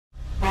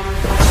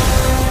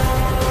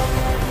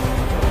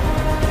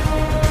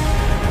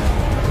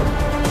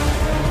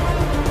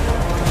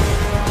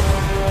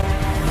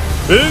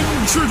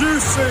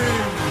Introducing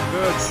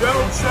the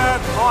Chell Chat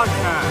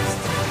Podcast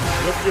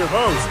with your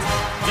host,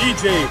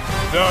 DJ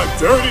The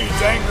Dirty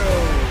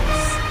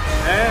Dangles,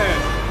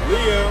 and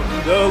Liam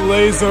the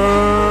Laser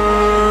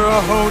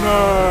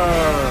Honer.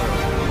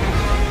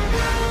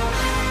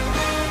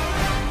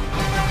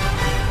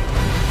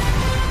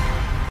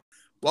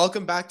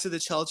 Welcome back to the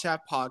Chell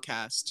Chat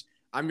Podcast.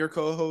 I'm your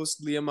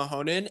co-host, Liam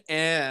Mahonen,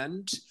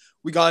 and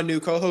we got a new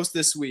co-host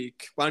this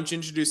week. Why don't you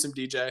introduce him,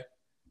 DJ?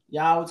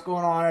 Yeah, what's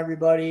going on,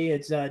 everybody?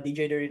 It's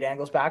DJ Dirty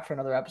Dangles back for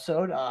another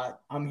episode.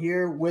 I'm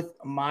here with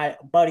my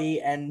buddy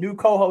and new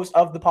co-host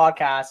of the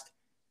podcast,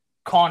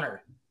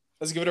 Connor.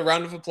 Let's give it a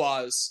round of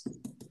applause.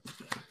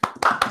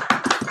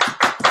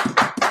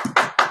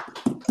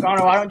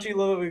 Connor, why don't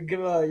you give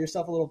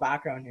yourself a little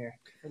background here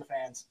for the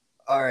fans?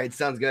 All right,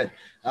 sounds good.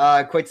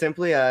 Quite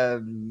simply,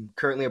 I'm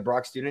currently a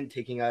Brock student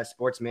taking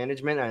sports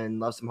management and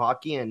love some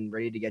hockey and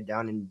ready to get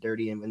down and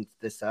dirty in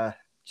this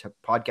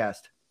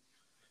podcast.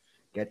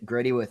 Get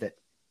gritty with it.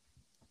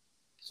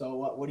 So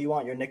what do you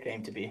want your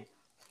nickname to be?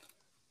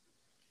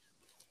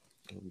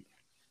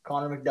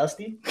 Connor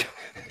McDusty?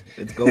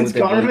 Let's go with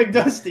Connor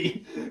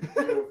McDusty.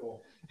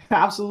 Beautiful.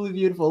 Absolutely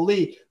beautiful.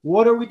 Lee,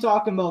 what are we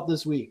talking about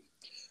this week?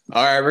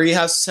 All right, we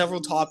have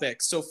several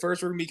topics. So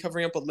first, we're going to be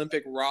covering up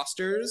Olympic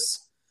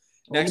rosters.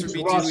 Next, we'll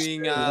be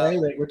doing...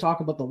 Wait, we're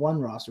talking about the one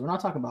roster. We're not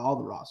talking about all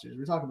the rosters.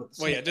 We're talking about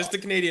the... Well, yeah, just the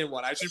Canadian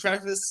one. I should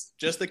preface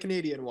just the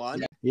Canadian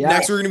one. Yeah.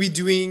 Next, we're going to be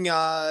doing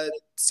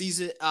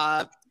season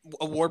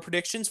award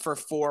predictions for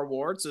 4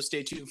 awards, so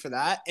stay tuned for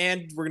that.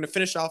 And we're going to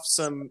finish off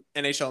some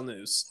NHL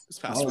news this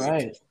past week. All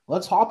right.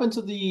 Let's hop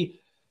into the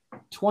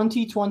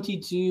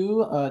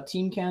 2022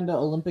 Team Canada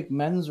Olympic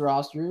men's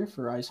roster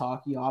for ice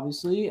hockey,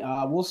 obviously.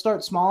 We'll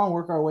start small and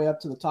work our way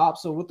up to the top.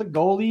 So with the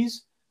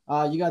goalies,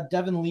 you got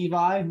Devon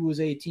Levi, who was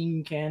a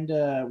Team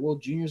Canada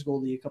World Juniors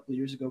goalie a couple of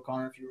years ago.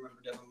 Connor, if you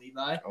remember Devon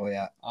Levi. Oh,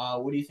 yeah.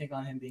 What do you think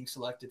on him being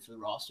selected for the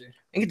roster?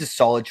 I think it's a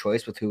solid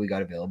choice with who we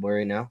got available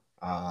right now.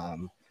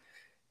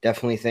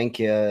 Definitely think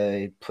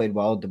he played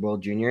well at the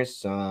World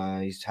Juniors.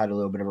 He's had a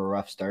little bit of a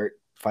rough start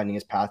finding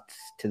his path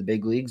to the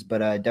big leagues,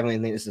 but I definitely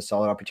think this is a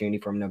solid opportunity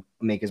for him to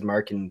make his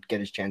mark and get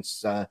his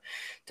chance to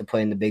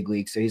play in the big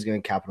leagues. So he's going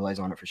to capitalize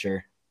on it for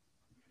sure.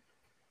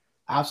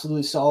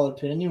 Absolutely solid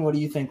opinion. What do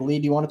you think, Lee?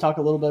 Do you want to talk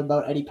a little bit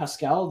about Eddie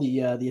Pascal, the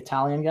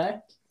Italian guy?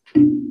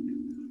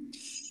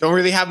 Don't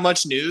really have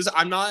much news.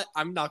 I'm not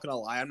gonna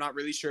lie. I'm not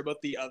really sure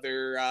about the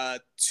other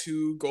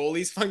 2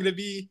 goalies. If I'm gonna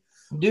be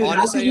dude,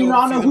 honest, how do you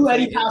not know who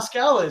Eddie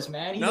Pascal is,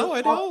 man? No,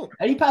 I don't.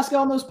 Eddie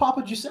Pascal knows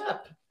Papa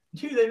Giuseppe.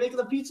 Dude, they make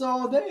the pizza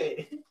all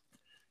day.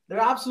 They're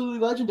absolutely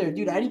legendary.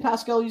 Dude, Eddie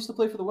Pascal used to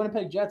play for the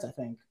Winnipeg Jets, I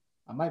think.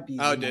 I might be.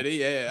 Oh, did he?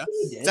 Yeah.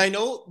 I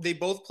know they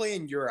both play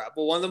in Europe.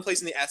 Well, one of them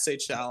plays in the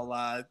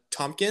SHL,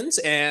 Tompkins,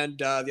 and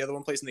the other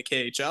one plays in the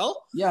KHL.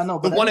 Yeah, no.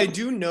 But one I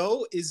do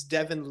know is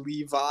Devon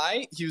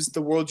Levi. He was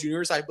the World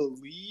Juniors, I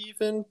believe,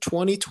 in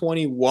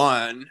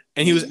 2021,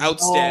 and he was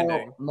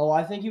outstanding. No,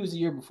 I think he was the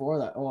year before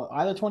that. Well,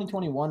 either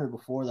 2021 or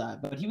before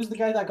that. But he was the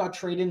guy that got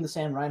traded in the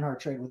Sam Reinhart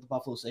trade with the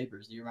Buffalo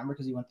Sabres. Do you remember?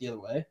 Because he went the other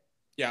way.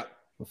 Yeah.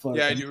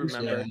 Yeah, I do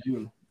remember. Yeah, I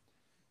do.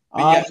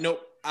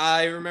 But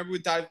I remember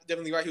with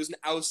Devon Levi, he was an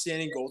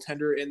outstanding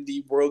goaltender in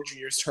the World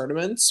Juniors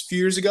tournaments a few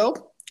years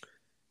ago.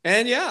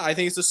 And yeah, I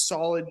think it's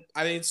solid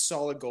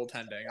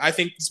goaltending. I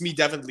think it's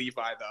Devon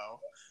Levi, though,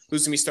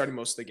 who's going to be starting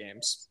most of the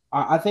games.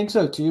 I think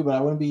so, too, but I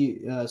wouldn't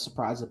be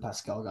surprised if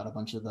Pascal got a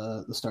bunch of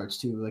the starts,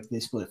 too. Like, they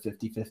split it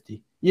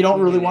 50-50. You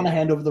don't really want to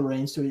hand over the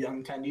reins to a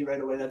young Tendy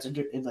right away that's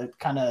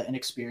kind of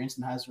inexperienced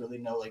and has really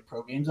no,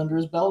 pro games under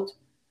his belt.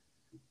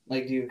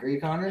 Like, do you agree,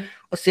 Connor?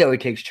 Let's see how he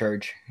takes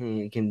charge.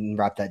 He can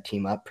wrap that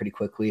team up pretty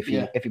quickly if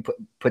he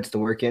puts the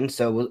work in.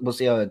 So we'll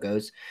see how it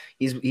goes.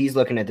 He's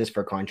looking at this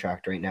for a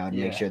contract right now to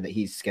make sure that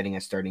he's getting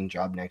a starting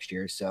job next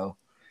year. So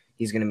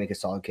he's going to make a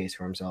solid case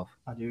for himself.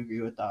 I do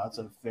agree with that. That's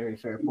a very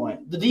fair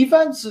point. The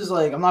defense is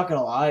I'm not going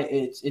to lie,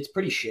 it's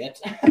pretty shit.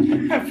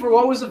 For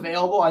what was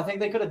available, I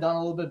think they could have done a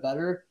little bit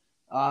better.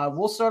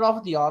 We'll start off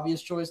with the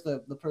obvious choice,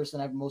 the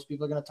person that most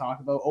people are going to talk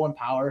about, Owen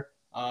Power.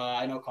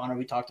 I know, Connor,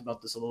 we talked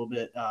about this a little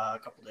bit a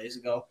couple days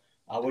ago.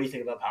 What do you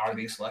think about Power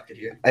being selected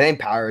here? I think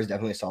Power is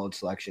definitely a solid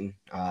selection.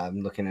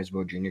 I'm looking at his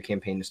World Junior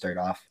campaign to start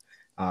off.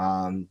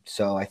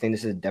 So I think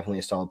this is definitely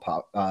a solid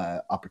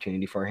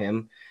opportunity for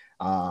him.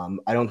 I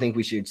don't think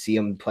we should see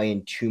him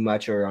playing too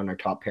much or on our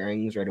top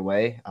pairings right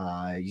away.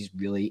 He's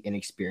really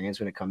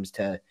inexperienced when it comes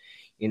to,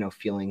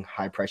 feeling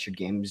high-pressured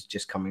games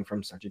just coming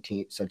from such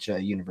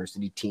a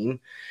university team.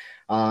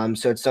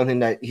 So it's something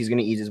that he's going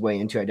to ease his way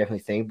into, I definitely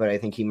think, but I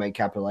think he might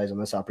capitalize on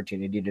this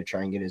opportunity to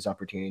try and get his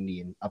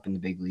opportunity up in the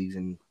big leagues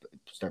and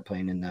start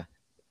playing in the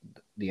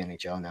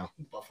NHL now.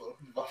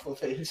 Buffalo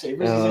Sabres. He's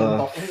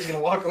going to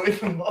walk away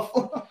from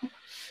Buffalo.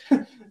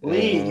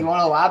 Lee, you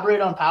want to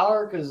elaborate on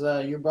Power? Because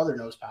your brother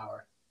knows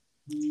Power.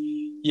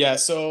 Yeah,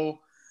 so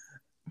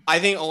I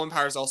think Owen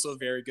Power is also a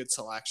very good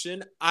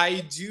selection.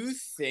 I do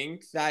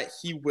think that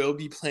he will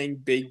be playing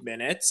big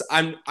minutes.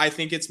 I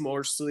think it's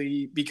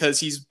mostly because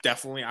he's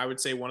definitely, I would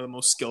say, one of the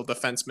most skilled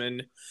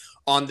defensemen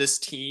on this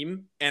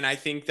team, and I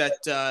think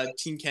that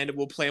Team Canada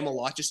will play him a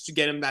lot just to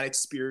get him that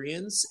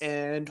experience,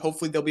 and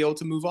hopefully they'll be able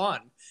to move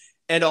on.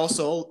 And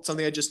also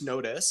something I just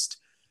noticed.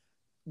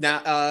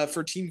 Now,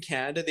 for Team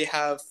Canada, they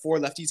have 4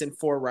 lefties and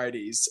 4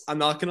 righties. I'm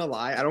not gonna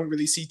lie, I don't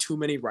really see too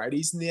many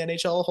righties in the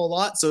NHL a whole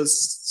lot, so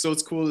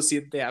it's cool to see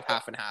that they have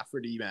half and half for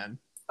D-man.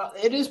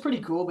 It is pretty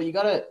cool, but you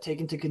got to take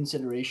into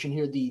consideration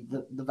here the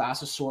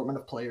vast assortment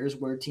of players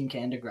where Team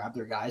Canada grab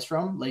their guys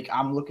from. Like,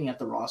 I'm looking at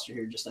the roster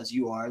here just as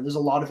you are. There's a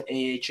lot of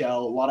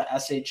AHL, a lot of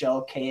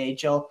SHL,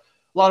 KHL,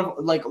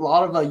 a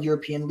lot of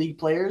European League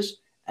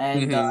players.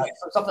 And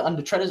something on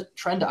the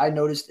trend I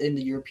noticed in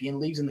the European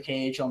leagues and the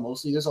KHL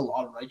mostly, there's a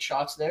lot of right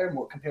shots there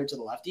more compared to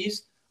the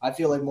lefties. I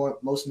feel like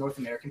most North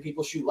American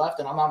people shoot left,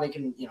 and I'm not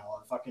making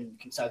a fucking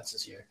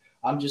consensus here.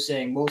 I'm just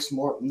saying more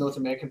North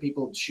American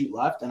people shoot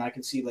left, and I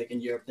can see like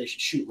in Europe they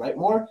should shoot right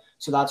more.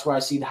 So that's where I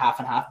see the half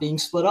and half being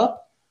split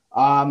up.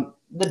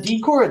 The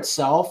decor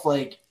itself,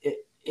 like it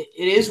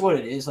is what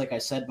it is. Like I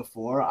said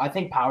before, I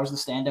think Power's the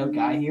standout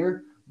guy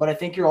here. But I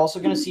think you're also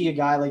going to see a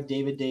guy like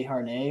David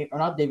Desharnais, or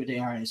not David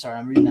Desharnais, sorry,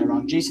 I'm reading that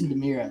wrong. Jason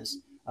Demirez,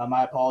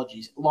 my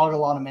apologies, log a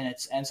lot of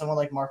minutes. And someone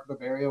like Marco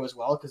Barberio as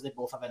well, because they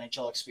both have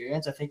NHL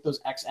experience. I think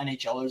those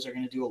ex-NHLers are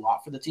going to do a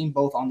lot for the team,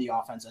 both on the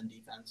offense and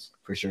defense.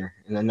 For sure.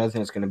 And another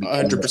thing that's going to be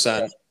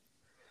 100%.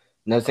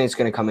 Another thing that's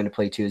going to come into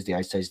play too is the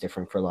ice size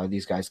different for a lot of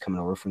these guys coming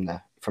over from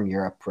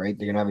Europe, right?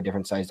 They're going to have a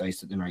different sized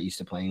ice that they're not used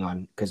to playing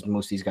on because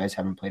most of these guys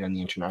haven't played on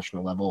the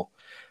international level.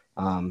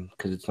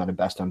 Because it's not a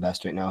best on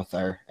best right now with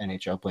our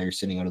NHL players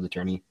sitting out of the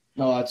tourney.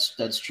 No,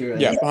 that's true.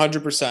 Yeah,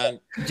 100%.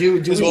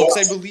 As well,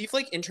 because I believe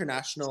like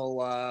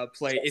international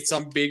play, it's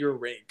on bigger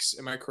rinks.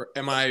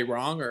 Am I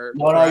wrong or?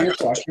 No, you're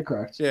correct. You're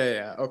correct.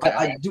 Yeah.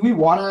 Okay. Do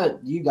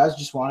you guys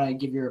just want to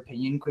give your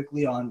opinion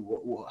quickly on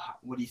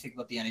what do you think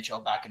about the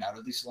NHL backing out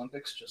of these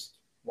Olympics? Just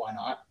why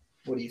not?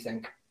 What do you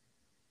think?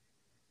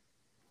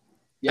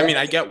 Yeah. I mean,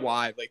 I get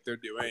why they're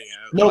doing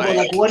it. No,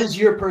 but what is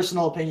your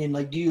personal opinion?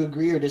 Like, do you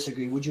agree or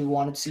disagree? Would you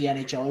want to see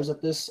NHLers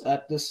at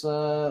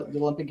the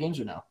Olympic Games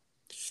or no?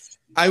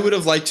 I would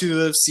have liked to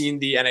have seen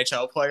the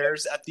NHL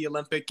players at the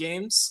Olympic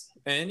Games,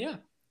 and yeah.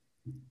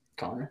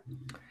 Connor,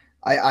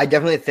 I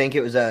definitely think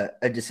it was a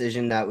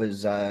decision that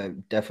was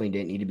definitely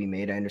didn't need to be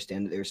made. I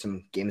understand that there were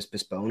some games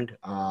postponed,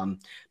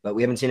 but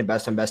we haven't seen a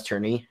best on best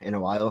tourney in a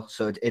while,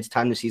 so it's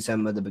time to see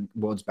some of the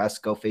world's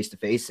best go face to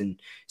face and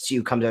see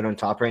who comes out on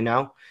top right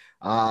now.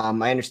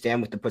 I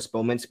understand with the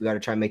postponements, we got to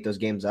try and make those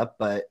games up,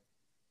 but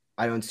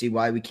I don't see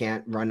why we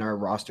can't run our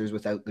rosters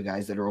without the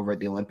guys that are over at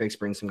the Olympics,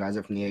 bring some guys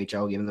up from the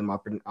AHL, give them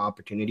an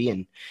opportunity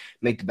and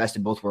make the best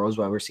of both worlds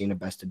while we're seeing a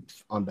best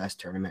on best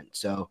tournament.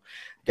 So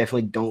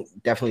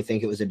definitely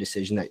think it was a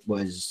decision that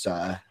was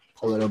a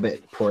little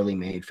bit poorly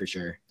made for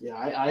sure. Yeah,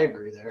 I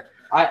agree there.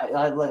 I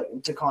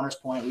to Connor's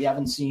point, we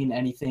haven't seen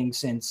anything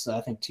since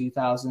I think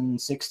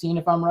 2016,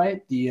 if I'm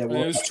right. It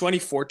was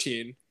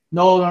 2014.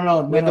 No.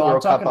 The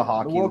World Cup of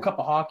Hockey. The World Cup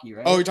of Hockey,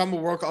 right? Oh, you're talking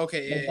about World Cup?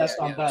 Okay, yeah. Best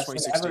on best.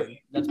 2016.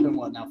 That's been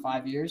what now?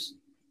 5 years?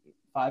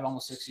 5,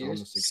 almost 6 years.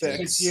 Almost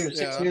 6 years.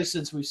 Yeah. 6 years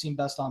since we've seen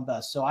best on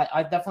best. So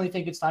I definitely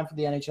think it's time for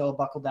the NHL to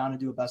buckle down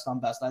and do a best on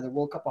best, either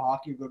World Cup of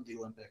Hockey or go to the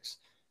Olympics.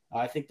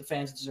 I think the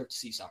fans deserve to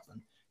see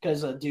something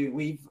because, dude,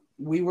 we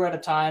were at a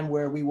time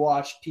where we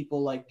watched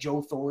people like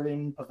Joe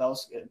Thornton,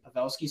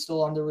 Pavelski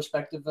still on their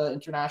respective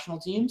international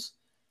teams,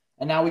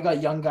 and now we got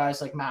young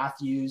guys like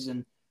Matthews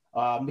and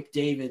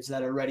McDavid's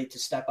that are ready to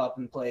step up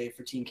and play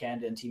for Team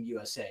Canada and Team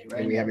USA, right?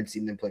 And we haven't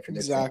seen them play for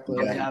this. Exactly.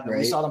 Right?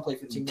 We saw them play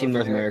for Team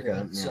North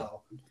America. Yeah.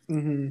 So,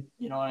 you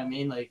know what I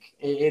mean? Like,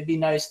 it'd be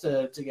nice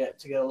to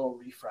get a little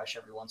refresh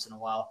every once in a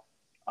while.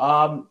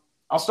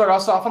 I'll start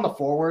us off on the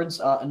forwards.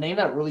 A name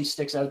that really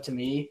sticks out to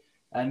me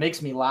and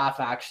makes me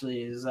laugh,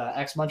 actually, is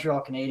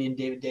ex-Montreal Canadian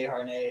David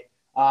Desharnais.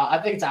 I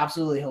think it's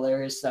absolutely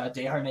hilarious that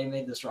Desharnais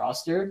made this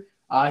roster.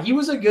 He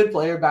was a good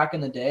player back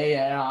in the day,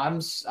 and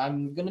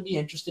I'm going to be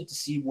interested to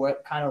see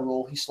what kind of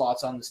role he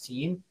slots on this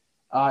team.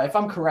 If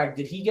I'm correct,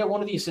 did he get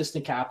one of the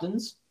assistant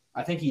captains?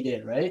 I think he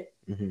did, right?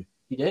 Mm-hmm.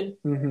 He did?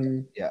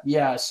 Mm-hmm. Yeah.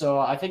 Yeah, so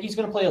I think he's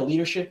going to play a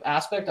leadership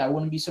aspect. I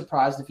wouldn't be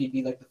surprised if he'd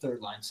be like the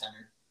third-line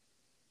center.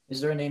 Is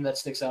there a name that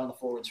sticks out on the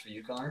forwards for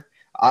you, Connor?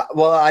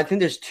 Well, I think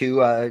there's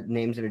two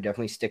names that are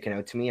definitely sticking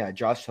out to me.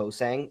 Josh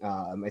Ho-Sang,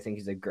 I think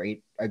he's a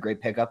great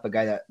pickup, a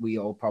guy that we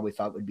all probably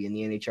thought would be in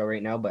the NHL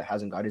right now, but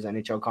hasn't got his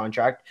NHL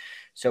contract.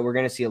 So we're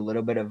going to see a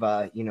little bit of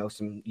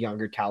some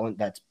younger talent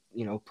that's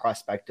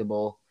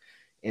prospectable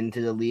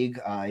into the league.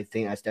 I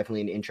think that's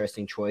definitely an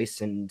interesting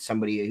choice and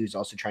somebody who's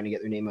also trying to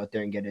get their name out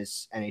there and get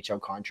his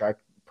NHL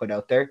contract put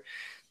out there.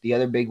 The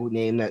other big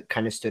name that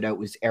kind of stood out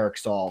was Eric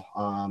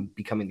Staal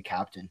becoming the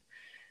captain.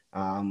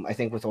 I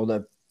think with all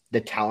the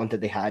talent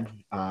that they had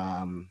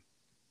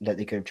that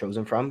they could have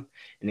chosen from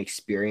and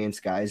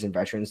experienced guys and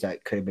veterans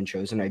that could have been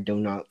chosen, I do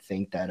not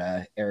think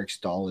that Eric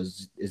Staal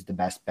is the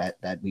best bet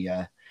that we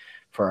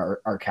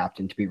for our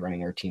captain to be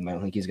running our team. I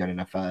don't think he's got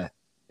enough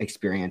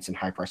experience in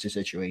high pressure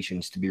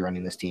situations to be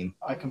running this team.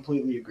 I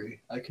completely agree.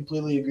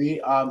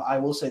 I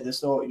will say this,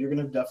 though. You're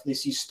going to definitely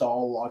see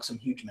Stahl log some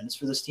huge minutes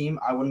for this team.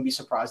 I wouldn't be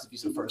surprised if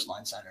he's the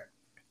first-line center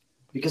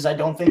because I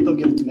don't think they'll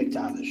give it to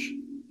McTavish.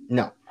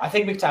 No. I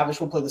think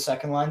McTavish will play the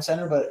second-line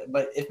center,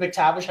 but if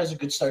McTavish has a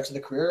good start to the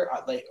career,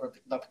 the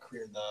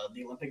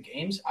Olympic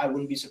Games, I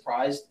wouldn't be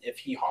surprised if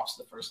he hops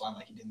the first line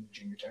like he did in the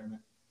junior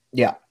tournament.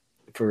 Yeah,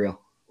 for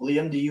real.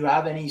 Liam, do you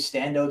have any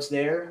standouts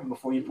there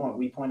before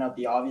we point out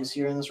the obvious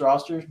here in this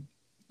roster?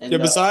 And,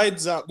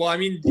 besides, the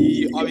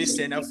obvious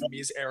standout for me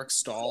is Eric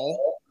Stahl,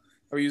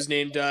 or he was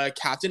named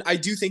captain. I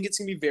do think it's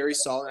going to be very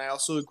solid. And I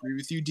also agree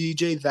with you,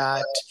 DJ,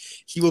 that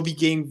he will be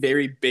getting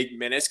very big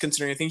minutes,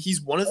 considering I think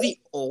he's one of the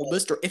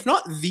oldest, or if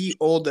not the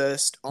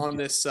oldest, on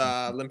this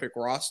Olympic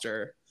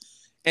roster.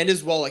 And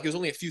as well, like, it was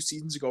only a few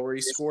seasons ago where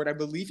he scored, I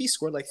believe he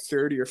scored like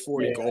 30 or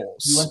 40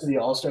 goals. He went to the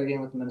All-Star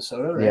game with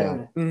Minnesota, right?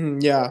 Yeah. Mm-hmm,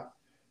 yeah.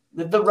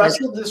 The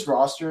rest of this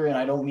roster, and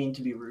I don't mean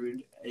to be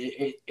rude,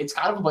 it's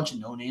kind of a bunch of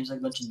no names, like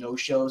a bunch of no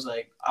shows.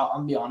 Like,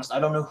 I'll be honest, I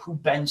don't know who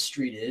Ben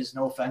Street is.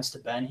 No offense to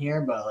Ben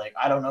here, but like,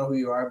 I don't know who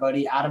you are,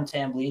 buddy. Adam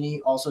Tamblini,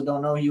 also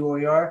don't know who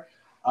you are.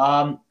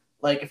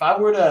 Like, if I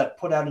were to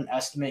put out an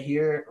estimate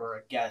here or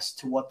a guess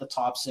to what the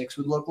top six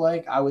would look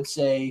like, I would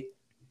say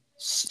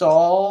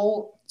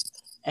Stahl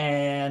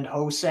and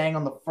Ho-Sang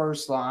on the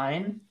first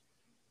line.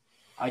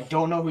 I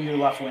don't know who your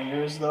left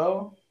winger is,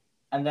 though.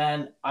 And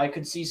then I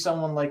could see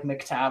someone like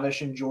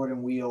McTavish and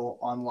Jordan Wheel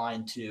on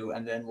line 2.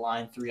 And then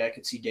line 3, I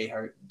could see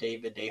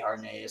David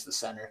Desharnais as the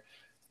center.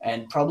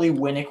 And probably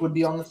Winnick would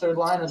be on the third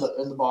line in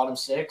the bottom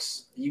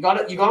 6. You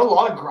got a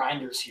lot of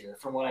grinders here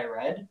from what I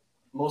read.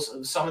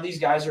 Some of these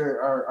guys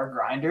are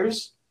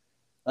grinders.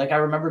 Like I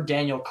remember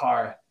Daniel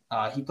Carr.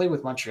 He played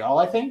with Montreal,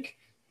 I think.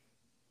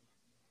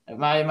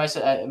 Am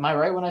I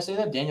right when I say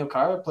that? Daniel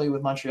Carr played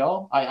with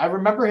Montreal. I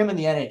remember him in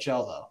the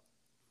NHL though.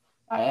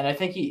 And I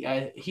think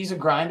he's a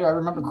grinder. I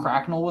remember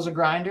Cracknell was a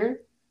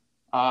grinder.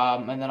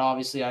 And then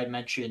obviously I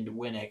mentioned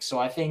Winnick. So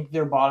I think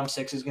their bottom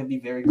 6 is going to be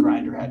very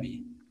grinder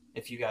heavy,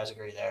 if you guys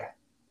agree there.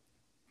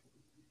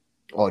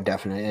 Oh,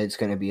 definitely. It's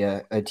going to be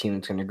a team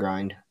that's going to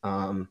grind,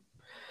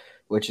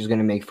 which is going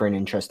to make for an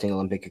interesting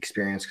Olympic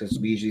experience because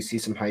we usually see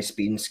some high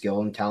speed and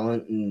skill and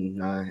talent.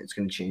 And it's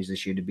going to change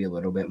this year to be a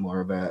little bit more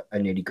of a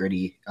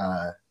nitty-gritty,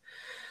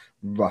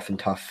 rough and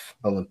tough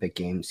Olympic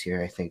Games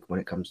here, I think,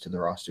 when it comes to the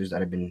rosters that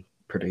have been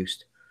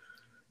produced.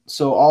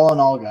 So all in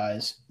all,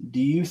 guys, do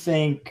you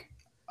think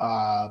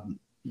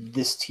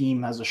this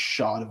team has a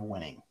shot of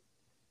winning?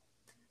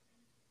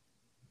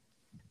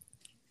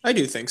 I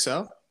do think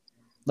so.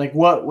 Like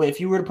what if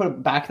you were to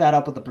back that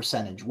up with a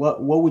percentage,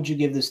 what would you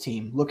give this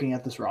team looking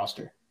at this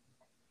roster?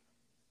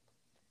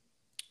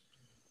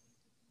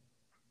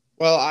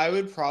 Well, I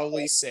would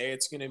probably say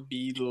it's going to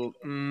be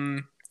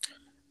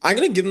I'm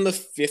going to give them the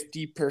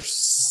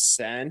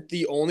 50%.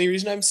 The only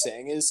reason I'm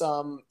saying is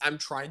I'm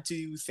trying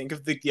to think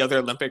of the other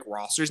Olympic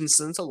rosters, and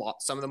since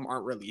some of them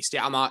aren't released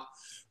yet, I'm not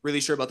really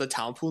sure about the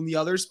talent pool in the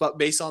others, but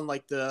based on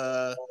like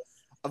of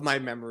my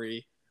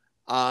memory,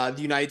 the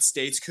United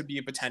States could be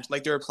a potential.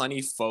 Like there are plenty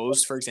of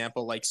foes, for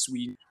example, like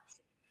Sweden,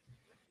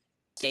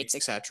 States,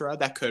 etc.,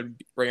 that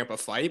could bring up a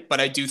fight. But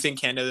I do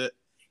think Canada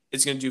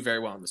is going to do very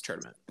well in this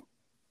tournament.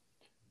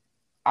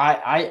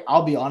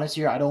 I'll be honest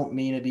here. I don't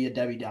mean to be a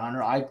Debbie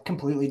Downer. I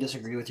completely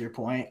disagree with your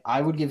point.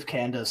 I would give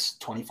Canada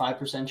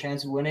 25%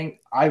 chance of winning.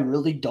 I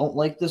really don't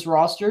like this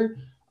roster.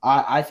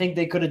 I think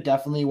they could have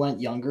definitely went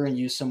younger and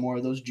used some more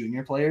of those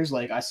junior players.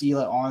 Like I see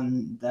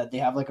on that they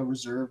have like a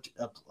reserved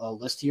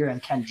list here,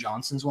 and Ken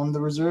Johnson's one of the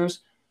reserves.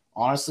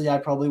 Honestly, I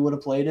probably would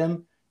have played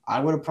him. I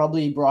would have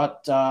invited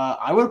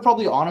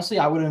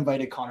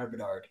Connor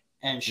Bedard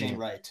and Shane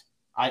Wright.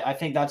 I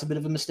think that's a bit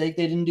of a mistake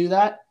they didn't do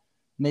that.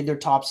 Made their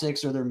top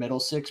 6 or their middle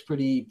 6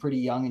 pretty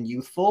young and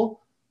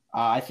youthful.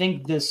 I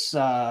think this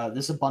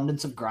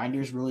abundance of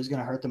grinders really is going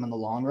to hurt them in the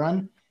long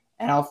run.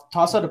 And I'll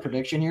toss out a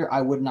prediction here.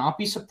 I would not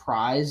be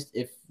surprised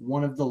if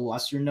one of the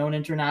lesser-known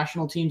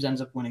international teams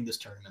ends up winning this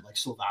tournament, like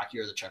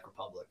Slovakia or the Czech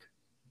Republic.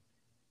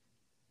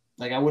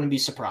 Like, I wouldn't be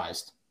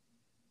surprised.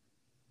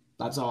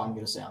 That's all I'm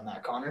going to say on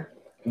that, Connor.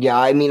 Yeah,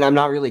 I mean, I'm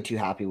not really too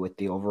happy with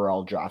the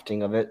overall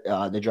drafting of it.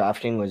 The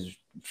drafting was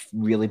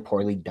really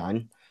poorly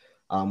done.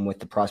 With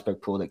the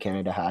prospect pool that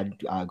Canada had,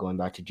 going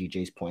back to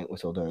GJ's point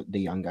with all the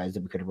young guys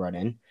that we could have brought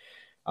in.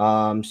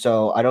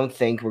 So I don't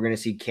think we're going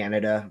to see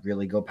Canada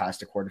really go past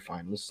the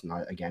quarterfinals.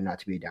 Not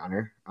to be a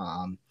downer.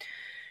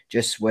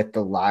 Just with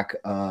the lack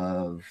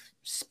of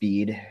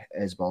speed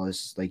as well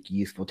as like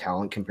youthful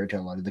talent compared to a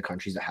lot of the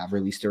countries that have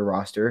released their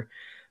roster.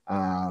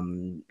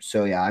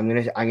 So yeah, I'm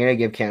gonna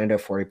give Canada a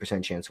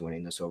 40% chance of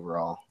winning this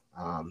overall.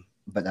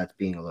 But that's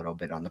being a little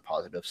bit on the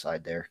positive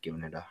side there,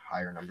 giving it a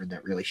higher number than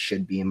it really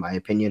should be, in my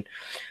opinion.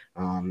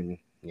 And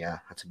yeah,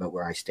 that's about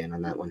where I stand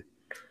on that one.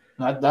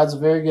 That's a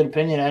very good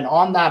opinion. And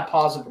on that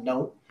positive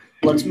note,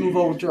 let's move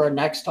over to our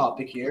next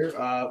topic here.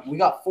 We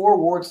got 4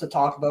 awards to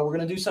talk about. We're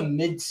going to do some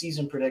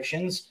mid-season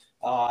predictions.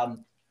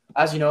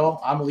 As you know,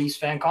 I'm a Leafs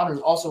fan. Connor's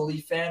also a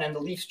Leaf fan, and the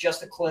Leafs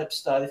just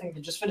eclipsed. I think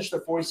they just finished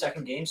their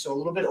 42nd game, so a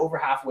little bit over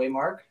halfway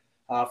mark.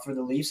 for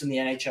the Leafs and the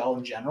NHL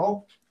in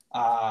general.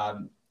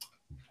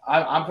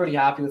 I'm pretty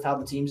happy with how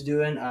the team's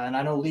doing, and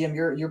I know Liam,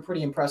 you're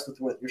pretty impressed with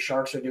what your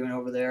Sharks are doing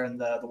over there in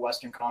the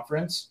Western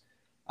Conference.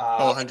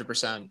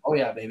 100%. Oh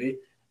yeah, baby.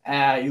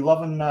 You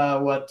loving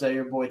what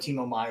your boy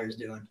Timo Meier is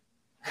doing?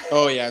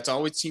 Oh yeah, it's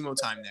always Timo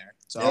time there.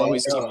 It's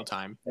always Timo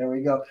time. There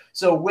we go.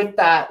 So with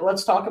that,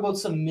 let's talk about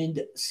some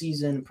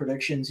mid-season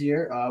predictions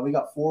here. We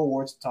got 4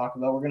 awards to talk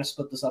about. We're going to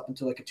split this up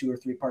into like a 2 or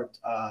 3 part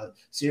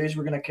series.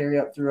 We're going to carry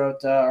up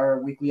throughout our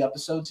weekly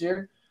episodes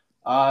here.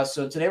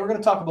 So today we're going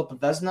to talk about the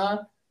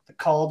Vezina, the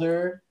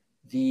Calder,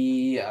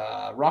 the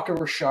Rocket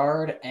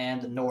Richard,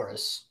 and the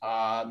Norris.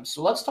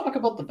 So let's talk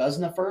about the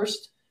Vezina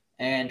first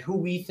and who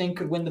we think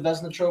could win the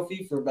Vezina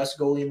Trophy for best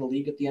goalie in the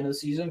league at the end of the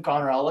season.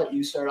 Connor, I'll let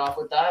you start off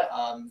with that.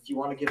 If you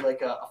want to give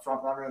like a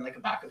front runner and like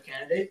a backup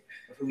candidate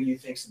of who you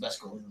think is the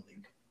best goalie in the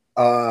league.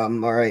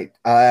 All right.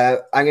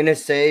 I'm going to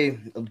say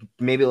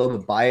maybe a little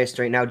bit biased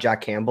right now,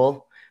 Jack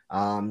Campbell.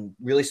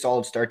 Really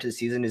solid start to the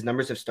season. His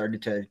numbers have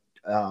started to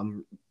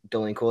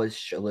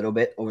delinquish a little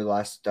bit over the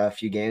last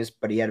few games,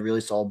 but he had a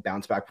really solid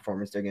bounce back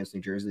performance there against New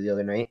Jersey the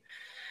other night.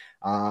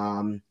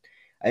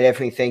 I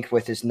definitely think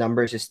with his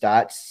numbers, his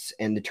stats,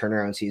 and the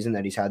turnaround season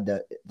that he's had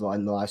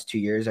in the last 2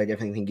 years, I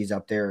definitely think he's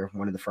up there,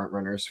 one of the front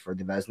runners for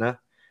the Vezina.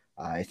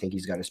 I think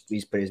he's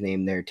put his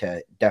name there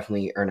to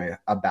definitely earn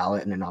a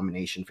ballot and a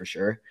nomination for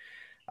sure.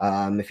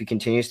 If he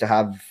continues to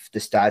have the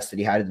stats that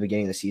he had at the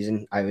beginning of the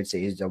season, I would say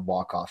he's a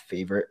walk-off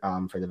favorite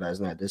for the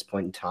Vezina at this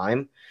point in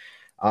time.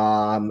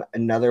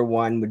 Another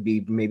one would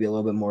be maybe a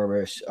little bit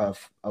more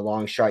of a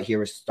long shot here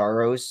with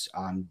Staros,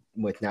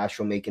 with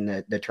Nashville making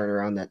the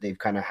turnaround that they've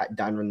kind of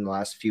done in the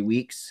last few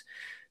weeks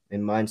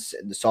and months.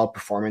 The solid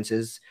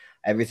performances,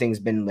 everything's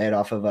been led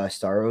off of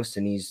Staros,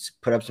 and he's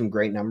put up some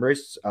great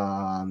numbers,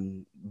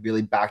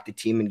 really backed the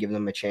team and given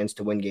them a chance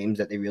to win games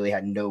that they really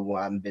had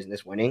no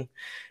business winning,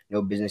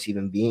 no business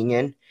even being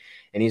in.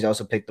 And he's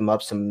also picked them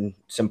up some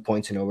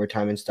points in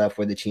overtime and stuff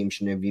where the team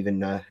shouldn't have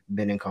even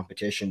been in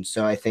competition.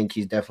 So I think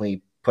he's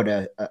definitely put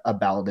a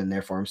ballot in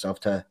there for himself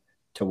to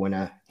win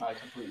a. I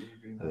completely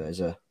agree.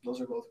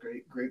 Those are both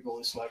great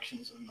goalie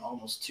selections, and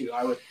almost 2.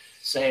 I would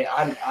say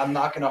I'm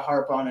not going to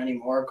harp on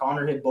anymore.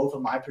 Connor hit both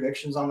of my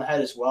predictions on the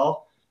head as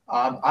well.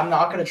 I'm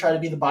not going to try to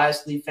be the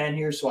biased Leaf fan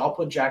here, so I'll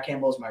put Jack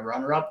Campbell as my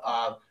runner-up.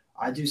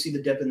 I do see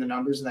the dip in the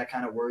numbers, and that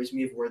kind of worries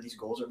me of where these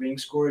goals are being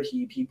scored.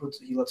 He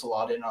lets a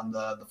lot in on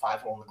the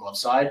 5-hole on the glove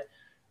side.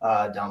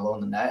 Down low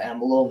in the net, and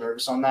I'm a little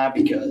nervous on that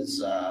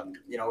because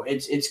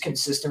it's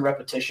consistent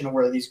repetition of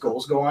where these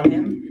goals go on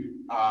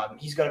him.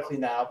 He's got to clean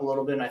that up a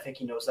little bit, and I think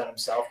he knows that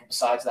himself. But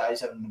besides that,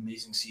 he's having an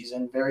amazing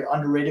season. Very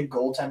underrated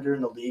goaltender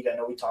in the league. I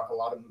know we talk a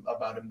lot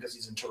about him because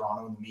he's in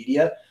Toronto in the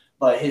media,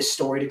 but his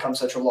story to come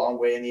such a long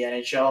way in the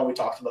NHL, and we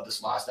talked about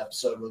this last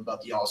episode about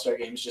the All-Star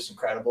game, is just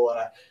incredible.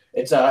 And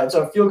it's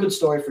a feel-good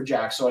story for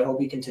Jack, so I hope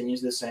he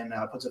continues this and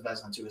puts a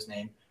Vezina to his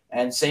name.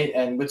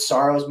 And with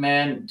Saros,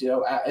 man,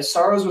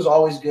 Saros was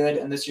always good,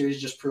 and this year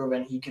he's just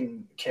proven he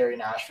can carry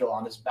Nashville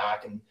on his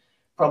back and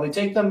probably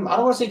take them, I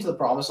don't want to say to the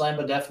promised land,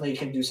 but definitely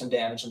can do some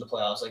damage in the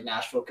playoffs. Like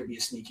Nashville could be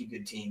a sneaky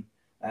good team.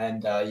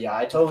 And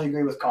I totally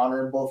agree with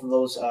Connor. Both of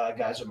those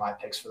guys are my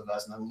picks for the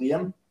Vezina.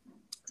 Liam?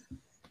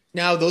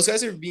 Now, those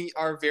guys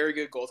are very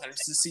good goaltenders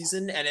this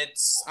season, and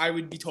I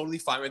would be totally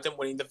fine with them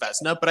winning the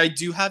Vezina, but I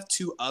do have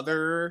 2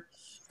 other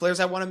players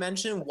I want to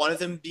mention, one of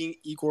them being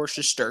Igor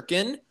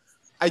Shesterkin.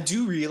 I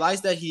do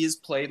realize that he has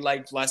played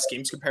like less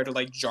games compared to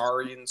like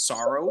Jarry and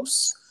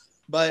Saros,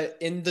 but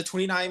in the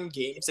 29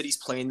 games that he's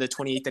playing, the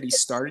 28 that he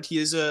started, he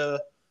has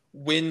a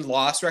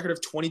win-loss record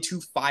of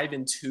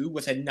 22-5-2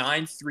 with a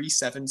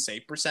 .937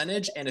 save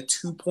percentage and a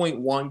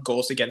 2.1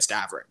 goals against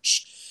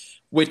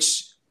average,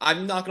 which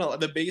I'm not going to –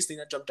 the biggest thing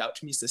that jumped out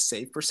to me is the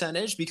save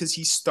percentage because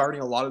he's starting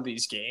a lot of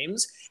these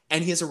games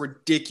and he has a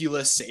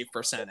ridiculous save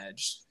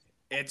percentage.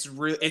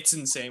 It's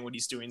insane what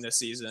he's doing this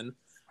season.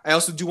 I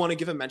also do want to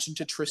give a mention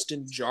to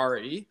Tristan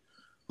Jarry,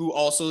 who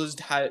also has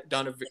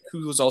done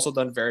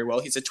very well.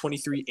 He's a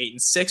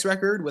 23-8-6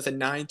 record with a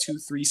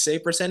 .923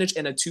 save percentage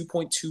and a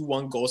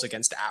 2.21 goals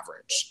against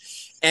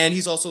average. And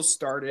he's also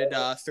started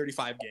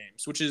 35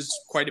 games, which is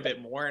quite a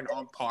bit more and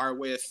on par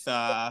with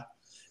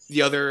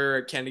the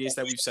other candidates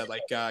that we've said,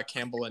 like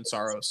Campbell and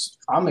Saros.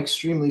 I'm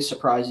extremely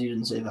surprised you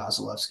didn't say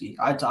Vasilevsky.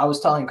 I was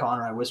telling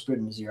Connor, I whispered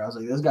in his ear, I was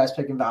like, this guy's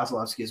picking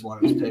Vasilevsky as one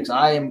of his picks.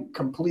 I am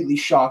completely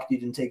shocked you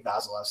didn't take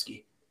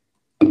Vasilevsky.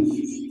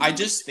 I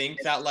just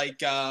think that,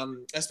 like,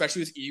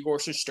 especially with Igor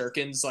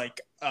Shesterkin's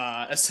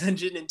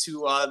ascension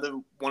into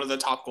one of the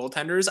top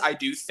goaltenders, I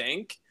do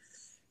think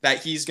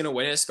that he's going to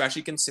win it,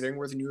 especially considering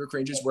where the New York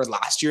Rangers were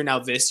last year. Now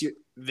this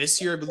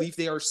year, I believe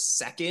they are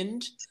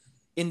second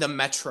in the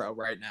Metro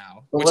right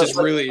now, which is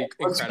really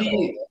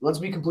incredible. Let's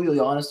be completely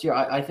honest here.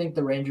 I think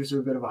the Rangers are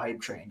a bit of a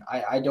hype train.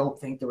 I don't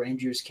think the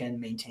Rangers can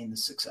maintain the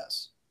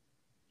success.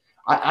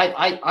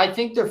 I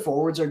think their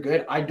forwards are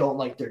good. I don't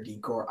like their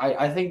decor.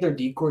 I think their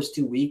decor is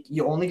too weak.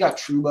 You only got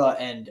Trouba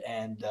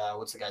and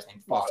what's the guy's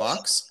name? Fox.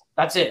 Fox.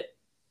 That's it.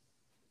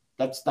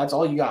 That's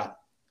all you got.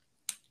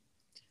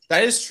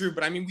 That is true,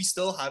 but I mean, we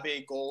still have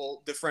a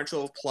goal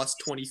differential of plus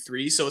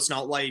 23, so it's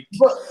not like.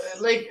 But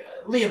like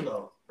Liam,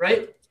 though,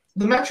 right?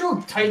 The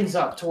Metro tightens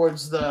up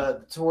towards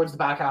the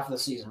back half of the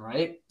season,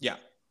 right? Yeah.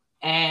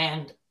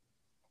 And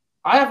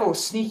I have a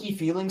sneaky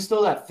feeling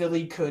still that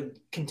Philly could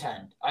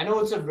contend. I know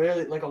it's a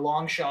really like a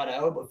long shot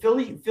out, but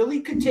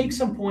Philly could take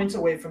some points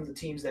away from the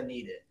teams that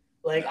need it.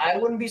 Like, I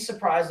wouldn't be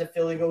surprised if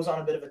Philly goes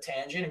on a bit of a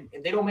tangent.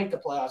 If they don't make the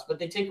playoffs, but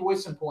they take away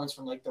some points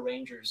from like the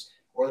Rangers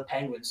or the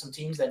Penguins, some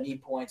teams that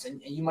need points,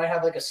 and you might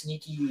have like a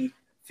sneaky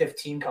fifth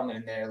team coming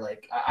in there.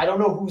 Like, I don't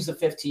know who's the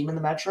fifth team in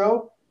the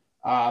Metro.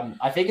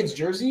 I think it's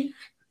Jersey.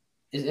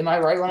 Am I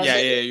right when I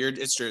say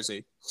it's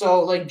Jersey.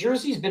 So, like,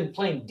 Jersey's been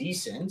playing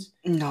decent.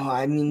 No,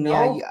 I mean,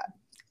 yeah.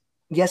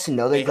 Yes and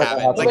no. They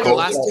haven't. Like, the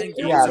last 10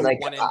 games are like,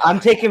 1-9. I'm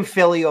taking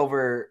Philly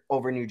over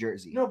New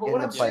Jersey No, but in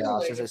what the I'm saying, playoffs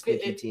like, as a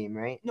sneaky team,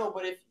 right? No,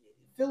 but if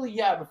Philly,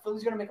 but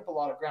Philly's going to make up a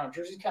lot of ground.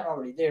 Jersey's kind of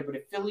already there, but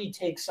if Philly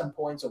takes some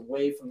points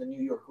away from the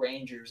New York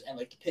Rangers and,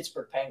 like, the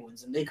Pittsburgh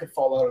Penguins, then they could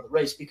fall out of the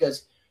race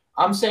because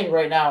I'm saying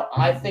right now,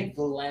 I think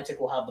the Atlantic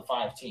will have the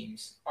 5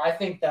 teams. I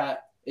think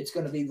that it's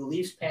going to be the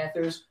Leafs,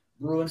 Panthers,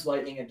 Bruins,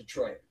 Lightning, and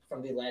Detroit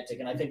from the Atlantic,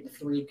 and I think the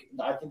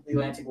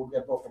Atlantic will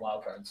get both the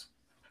wild cards.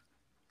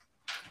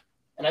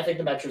 And I think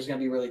the Metro is going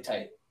to be really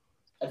tight.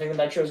 I think the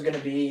Metro is going to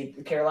be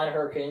the Carolina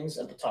Hurricanes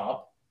at the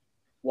top,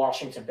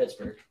 Washington,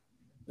 Pittsburgh.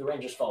 The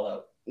Rangers fall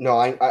out. No,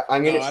 I'm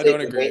going to say, I don't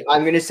agree.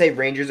 I'm going to say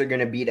Rangers are going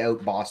to beat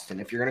out Boston.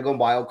 If you're going to go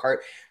wild card,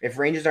 if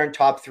Rangers aren't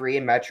top 3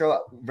 in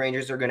Metro,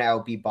 Rangers are going to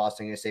outbeat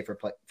Boston. I'm going to say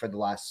for the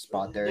last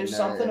spot there. There's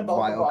something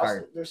about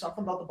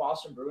the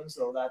Boston Bruins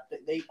though that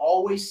they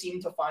always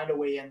seem to find a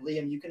way in.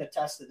 Liam, you can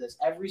attest to this.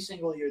 Every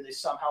single year they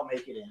somehow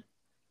make it in.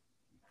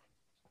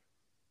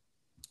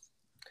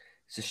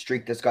 It's a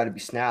streak that's got to be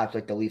snapped,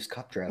 like the Leafs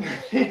Cup drought.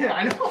 Yeah,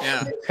 I know.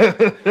 Yeah.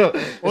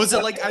 What was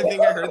it like? I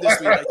think I heard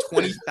this week, like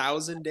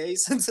 20,000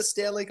 days since the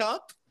Stanley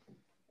Cup.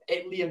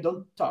 Hey, Liam,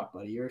 don't talk,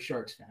 buddy. You're a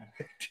Sharks fan.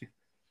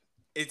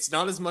 It's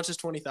not as much as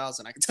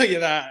 20,000. I can tell you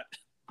that.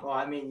 Well,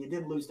 I mean, you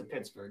did lose to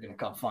Pittsburgh in a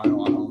Cup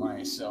final on home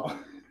ice, so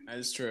that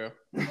is true.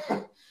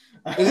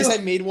 At least I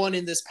made one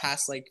in this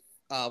past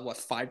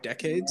 5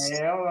 decades.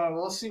 Yeah, well,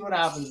 we'll see what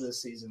happens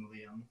this season,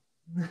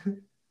 Liam.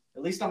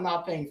 At least I'm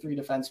not paying 3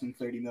 defensemen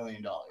 $30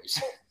 million.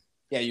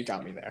 Yeah, you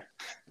got me there.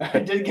 I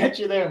did get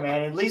you there,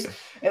 man. At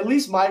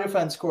least my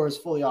defense core is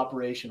fully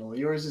operational.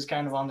 Yours is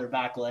kind of on their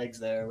back legs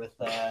there with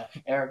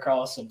Erik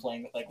Karlsson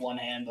playing with like one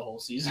hand the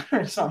whole season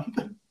or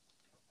something.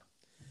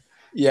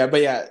 Yeah,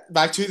 but yeah,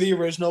 back to the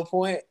original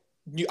point.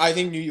 I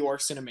think New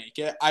York's going to make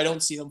it. I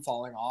don't see them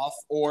falling off,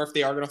 or if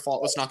they are going to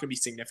fall, it's not going to be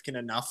significant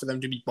enough for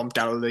them to be bumped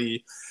out of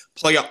the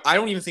playoff. I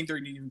don't even think they're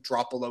going to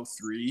drop below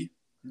 3.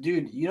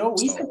 Dude,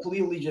 we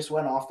completely just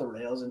went off the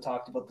rails and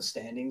talked about the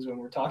standings when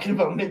we're talking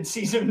about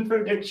mid-season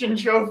prediction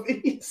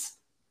trophies.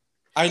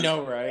 I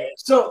know, right?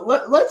 So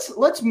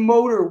let's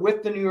motor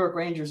with the New York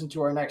Rangers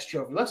into our next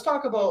trophy. Let's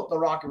talk about the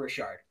Rocket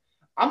Richard.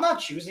 I'm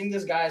not choosing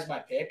this guy as my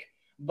pick,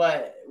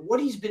 but what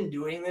he's been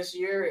doing this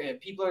year,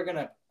 people are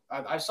gonna.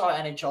 I saw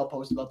NHL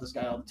post about this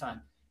guy all the time.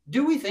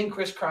 Do we think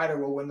Chris Kreider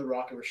will win the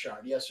Rocket Richard?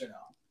 Yes or no?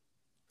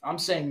 I'm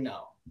saying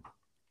no.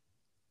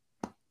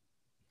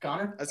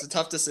 Connor? That's a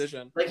tough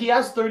decision. Like, he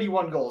has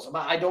 31 goals,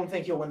 but I don't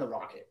think he'll win the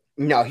Rocket.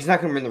 No, he's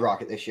not going to win the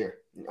Rocket this year.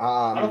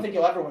 I don't think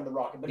he'll ever win the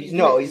Rocket, but he's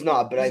not. But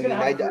he's I mean,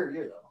 have a career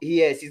year, though.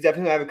 He is. He's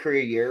definitely going to have a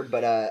career year,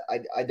 but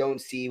I don't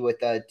see with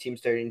the team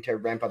starting to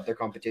ramp up their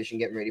competition,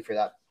 getting ready for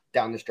that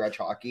down the stretch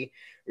hockey.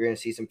 We're going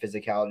to see some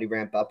physicality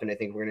ramp up, and I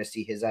think we're going to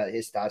see his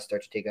stats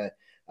start to take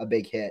a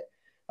big hit,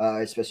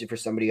 especially for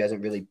somebody who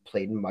hasn't really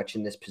played much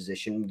in this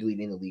position,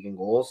 leading the league in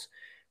goals.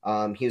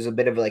 He was a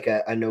bit of like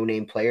a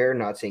no-name player,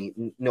 not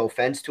saying no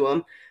offense to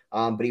him,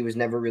 but he was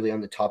never really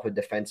on the top of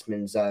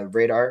defensemen's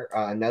radar.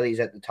 Now that he's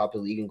at the top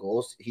of the league in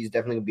goals, he's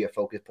definitely going to be a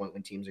focus point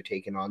when teams are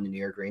taking on the New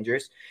York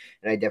Rangers.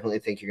 And I definitely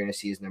think you're going to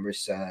see his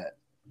numbers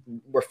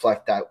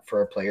reflect that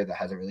for a player that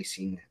hasn't really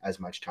seen as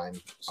much time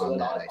on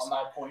that ice. On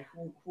that point,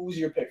 who's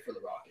your pick for the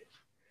Rocket?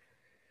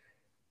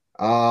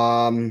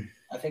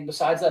 I think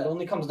besides that, it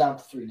only comes down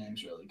to 3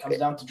 names, really. It comes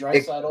down to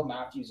Draisaitl,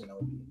 Matthews, and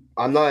Ovi.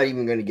 I'm not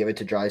even going to give it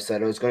to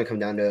Draisaitl. It's going to come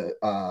down to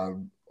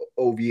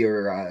Ovi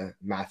or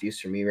Matthews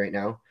for me right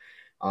now.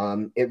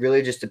 It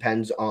really just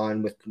depends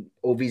on with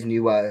Ovi's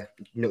new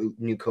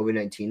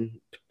COVID-19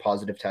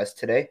 positive test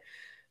today.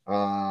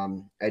 I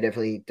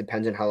definitely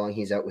depends on how long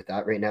he's out with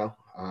that right now.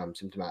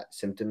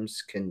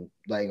 Symptoms can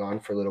lag on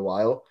for a little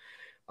while.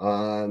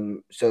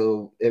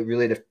 So it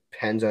really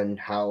depends on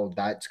how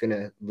that's going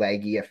to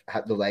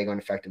have the lag on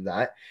effect of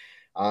that.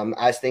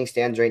 As things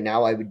stands right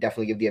now, I would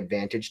definitely give the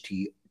advantage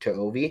to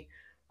Ovi.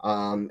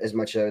 As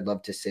much as I would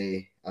love to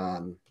say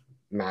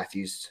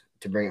Matthews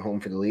to bring it home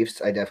for the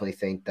Leafs, I definitely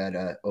think that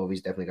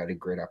Ovi's definitely got a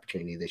great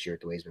opportunity this year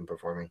with the way he's been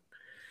performing.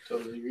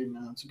 Totally agree,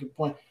 man. That's a good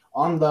point.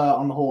 On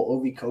the whole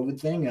Ovi COVID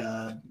thing,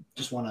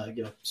 just want to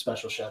give a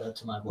special shout out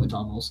to my boy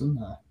Tom Wilson,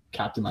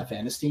 captain my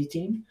fantasy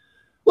team.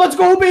 Let's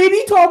go,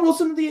 baby! Tom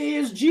Wilson of the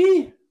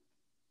ASG.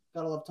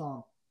 Gotta love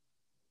Tom.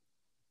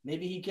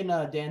 Maybe he can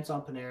dance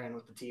on Panarin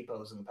with the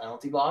T-pose in the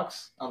penalty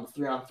box on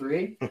the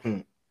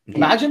 3-on-3.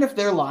 Imagine if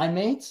they're line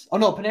mates. Oh,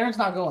 no, Panarin's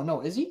not going.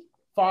 No, is he?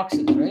 Fox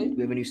is, right?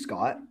 We have a new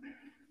Scott.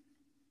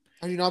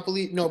 I do not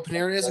believe. No,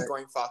 Panarin isn't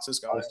going. Fox is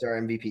going. All-Star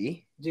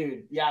MVP.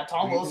 Dude, yeah,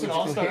 Tom Wilson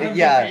All-Star MVP.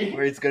 Yeah,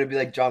 where it's going to be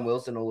like John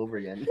Wilson all over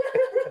again.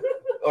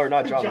 Or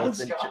not John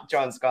Wilson, Scott.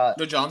 John Scott.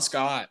 No, John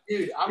Scott.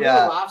 Dude, I'm going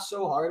to laugh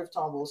so hard if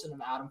Tom Wilson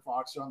and Adam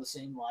Fox are on the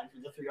same line for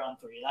the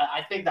 3-on-3.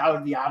 I think that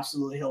would be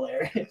absolutely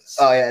hilarious.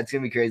 Oh, yeah, it's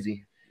going to be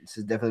crazy. This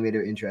has definitely made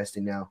it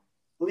interesting now.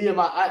 Liam,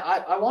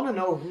 I want to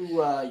know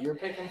who you're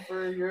picking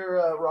for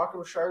your Rocket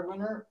Richard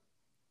winner.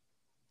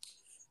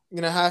 I'm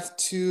going to have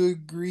to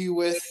agree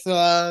with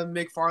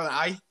McFarland.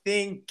 I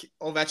think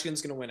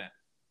Ovechkin's going to win it.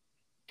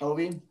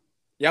 Ovi?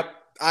 Yep.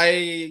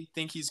 I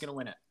think he's going to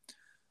win it.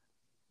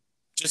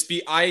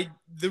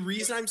 The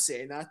reason I'm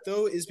saying that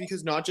though is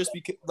because not just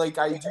because like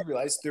I do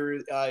realize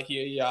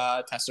he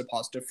tested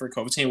positive for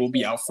COVID and will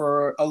be out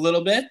for a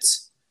little bit,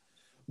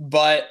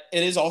 but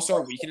it is also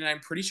our weekend and I'm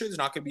pretty sure there's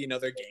not going to be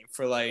another game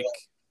for like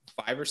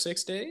 5 or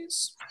 6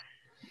 days.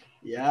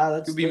 Yeah,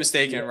 that's could be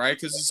mistaken, right?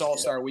 Because it's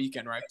All-Star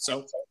weekend, right?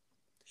 So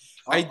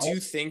I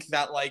do think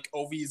that like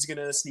Ovi is going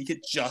to sneak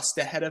it just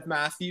ahead of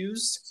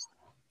Matthews.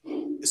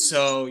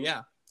 So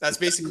yeah, that's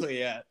basically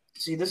it.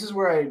 See, this is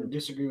where I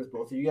disagree with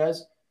both of you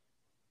guys.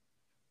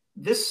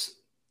 This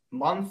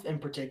month in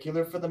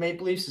particular for the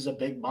Maple Leafs is a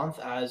big month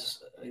as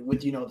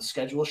with, the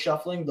schedule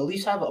shuffling. The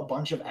Leafs have a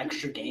bunch of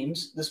extra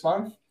games this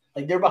month.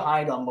 Like they're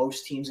behind on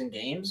most teams in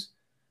games.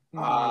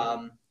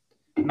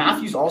 Mm-hmm.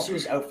 Matthews also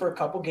is out for a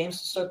couple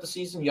games to start the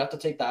season. You have to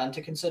take that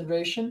into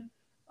consideration.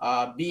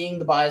 Being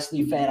the biased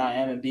Leaf fan I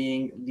am and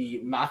being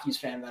the Matthews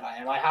fan that I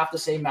am, I have to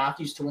say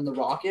Matthews to win the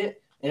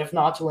Rocket. And if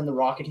not to win the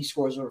Rocket, he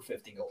scores over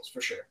 50 goals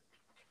for sure.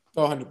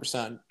 Oh,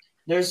 100%.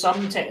 There's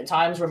some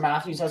times where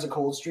Matthews has a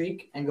cold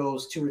streak and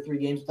goes 2 or 3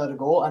 games without a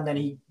goal, and then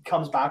he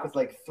comes back with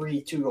like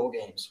 3 2-goal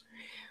games.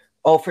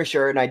 Oh, for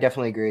sure, and I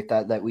definitely agree with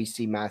that we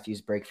see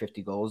Matthews break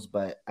 50 goals.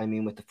 But, I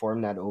mean, with the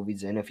form that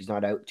Ovi's in, if he's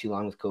not out too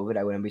long with COVID,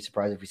 I wouldn't be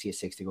surprised if we see a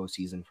 60-goal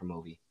season from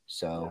Ovi.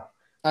 So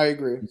I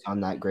agree. He's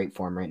on that great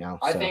form right now.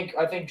 I think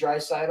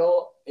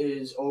Draisaitl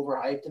is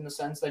overhyped in the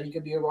sense that he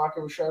could be a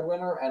Rocket Richard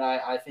winner, and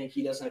I think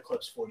he doesn't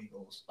eclipse 40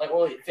 goals.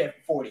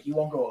 40. He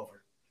won't go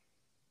over.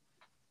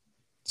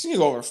 He's going to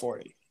go over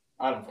 40.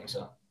 I don't think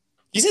so.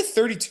 He's at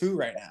 32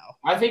 right now.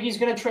 I think he's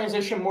going to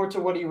transition more to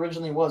what he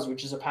originally was,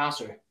 which is a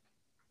passer.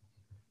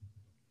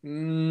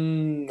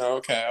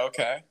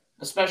 Okay.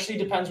 Especially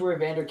depends where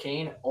Evander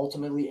Kane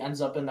ultimately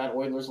ends up in that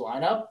Oilers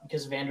lineup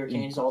because Evander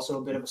Kane is also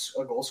a bit of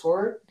a goal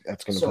scorer.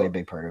 That's going to play a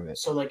big part of it.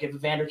 So, if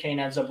Evander Kane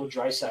ends up with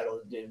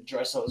Draisaitl,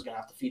 Draisaitl is going to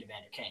have to feed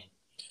Evander Kane.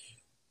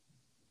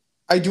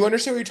 I do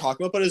understand what you're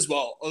talking about, but as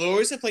well,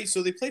 although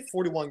they play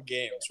 41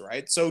 games,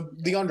 right? So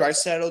Leon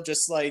Draisaitl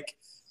just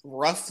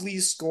roughly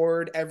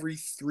scored every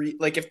 3.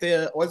 If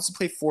the Oilers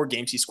play 4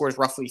 games, he scores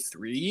roughly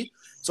 3.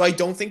 So I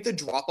don't think the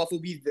drop off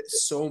will be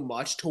so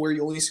much to where he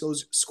only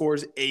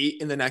scores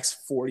 8 in the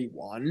next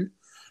 41.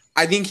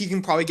 I think he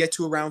can probably get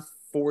to around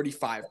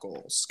 45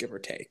 goals, give or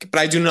take. But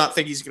I do not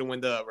think he's going to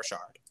win the Richard.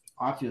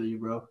 I feel you,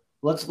 bro.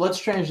 Let's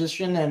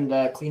transition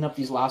and clean up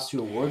these last 2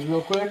 awards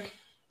real quick.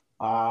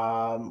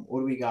 What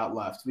do we got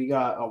left?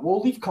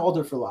 We'll leave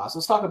Calder for last.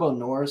 Let's talk about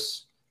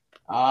Norris.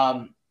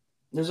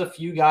 There's a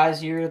few guys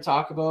here to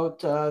talk about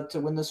to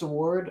win this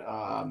award.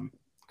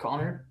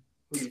 Connor,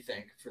 who do you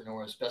think for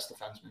Norris, best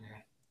defenseman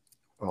here?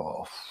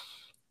 Oh,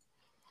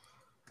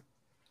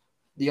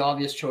 the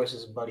obvious choice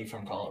is Buddy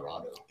from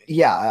Colorado.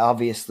 Yeah,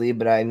 obviously,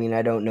 but I mean,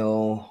 I don't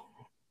know.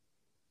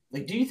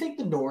 Do you think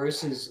the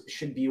Norris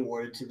should be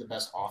awarded to the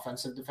best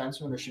offensive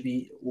defenseman or should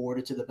be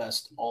awarded to the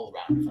best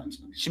all-around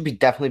defenseman? Should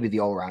definitely be the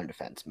all-around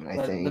defenseman,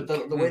 I think.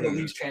 But the way the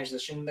league's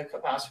transitioned the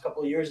past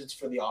couple of years, it's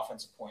for the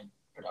offensive point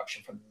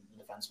production from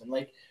the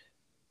defenseman.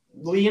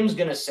 Liam's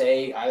gonna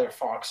say either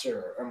Fox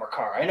or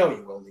Makar. I know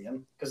you will,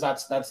 Liam, because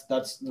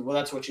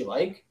that's what you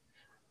like.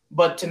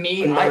 But to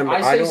me, I'm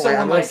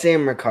not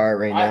saying Makar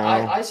right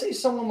now. I say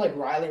someone like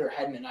Riley or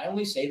Hedman. I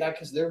only say that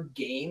because their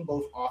game,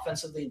 both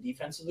offensively and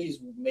defensively, is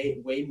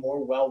way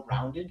more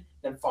well-rounded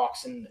than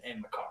Fox and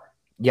Makar.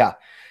 Yeah.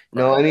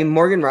 No, I mean,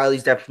 Morgan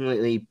Riley's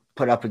definitely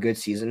put up a good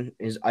season.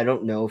 I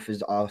don't know if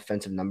his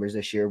offensive numbers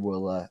this year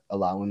will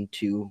allow him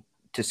to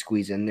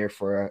squeeze in there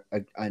for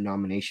a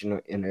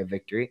nomination in a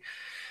victory.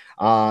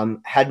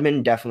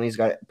 Hedman definitely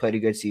has played a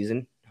good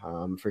season,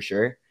 for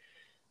sure.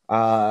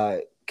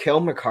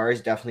 Cale Makar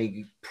is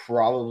definitely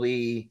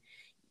probably,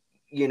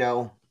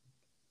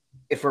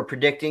 if we're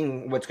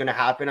predicting what's going to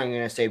happen, I'm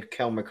going to say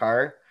Cale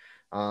Makar.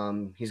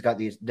 He's got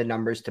the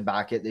numbers to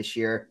back it this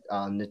year.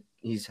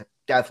 He's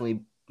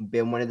definitely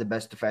been one of the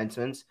best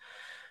defensemen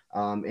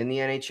in the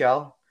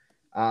NHL.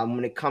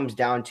 When it comes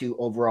down to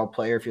overall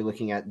player, if you're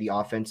looking at the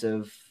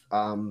offensive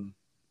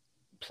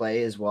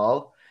play as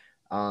well,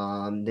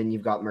 then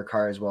you've got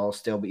Makar as well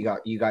still, but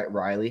you got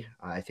Riley.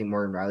 I think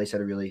Morgan Riley's had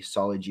a really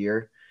solid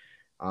year.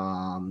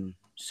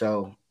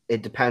 So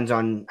it depends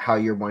on how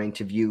you're wanting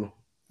to view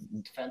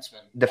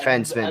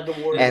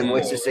defenseman and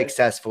what's a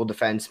successful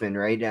defenseman,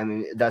 right? I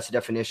mean, that's a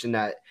definition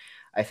that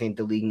I think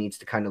the league needs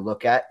to kind of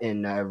look at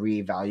and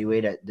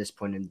reevaluate at this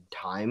point in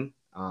time.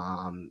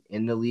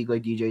 in the league,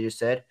 like DJ just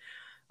said.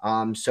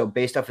 So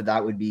based off of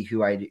that would be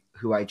who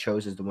I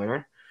chose as the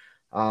winner.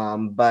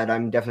 But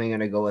I'm definitely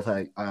going to go with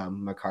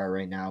Makar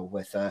right now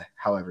with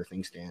how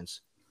everything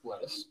stands.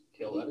 Lettuce.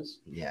 Kill lettuce.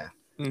 Yeah.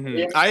 Mm-hmm.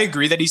 Yeah. I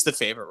agree that he's the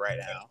favorite right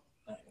now.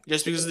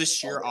 Just because of the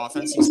sheer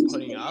offense he's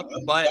putting up.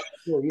 But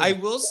I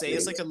will say,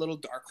 as like a little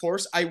dark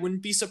horse, I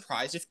wouldn't be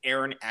surprised if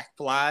Aaron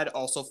Ekblad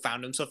also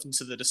found himself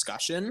into the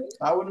discussion.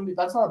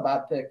 That's not a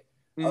bad pick.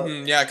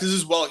 Mm-hmm. Yeah, because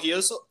as well, he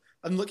also,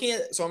 I'm looking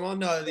at, so I'm on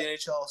the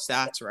NHL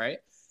stats, right?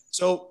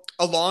 So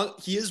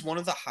he is one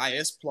of the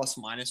highest plus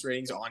minus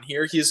ratings on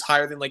here. He is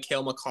higher than like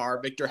Cale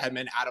Makar, Victor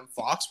Hedman, Adam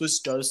Fox,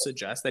 which does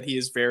suggest that he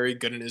is very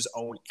good in his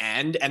own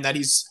end and that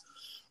he's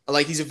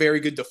a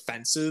very good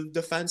defensive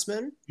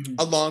defenseman,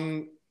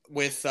 along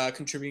with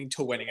contributing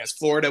to winning. As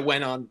Florida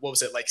went on,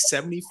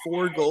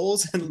 74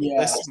 goals in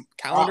this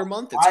calendar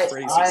month? It's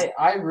crazy.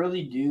 I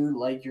really do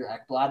like your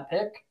Ekblad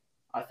pick.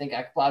 I think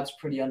Ekblad's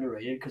pretty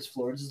underrated because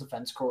Florida's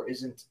defense core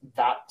isn't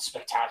that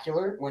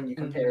spectacular when you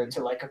compare it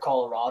to like a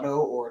Colorado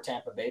or a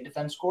Tampa Bay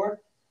defense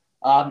core.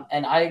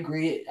 And I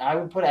agree. I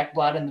would put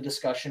Ekblad in the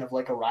discussion of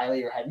like a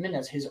Riley or Hedman,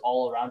 as his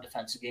all-around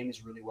defensive game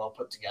is really well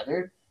put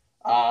together.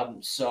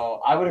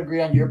 So I would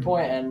agree on your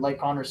point, and like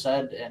Connor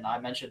said, and I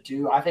mentioned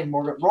too, I think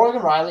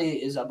Morgan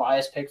Riley is a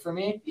biased pick for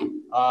me.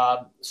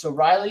 So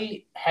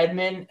Riley,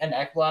 Hedman, and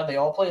Ekblad, they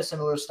all play a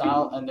similar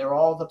style, and they're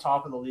all at the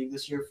top of the league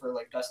this year for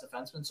like best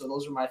defenseman. So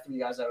those are my three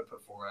guys I would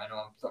put forward. I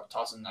know I'm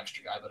tossing an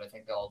extra guy, but I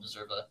think they all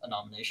deserve a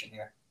nomination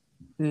here.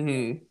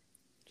 Mm-hmm.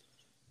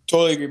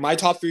 Totally agree. My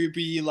top three would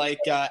be like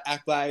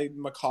Ekblad,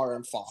 Makar,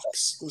 and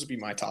Fox. Those would be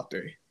my top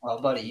three.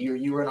 Well, buddy,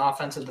 you were an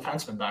offensive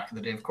defenseman back in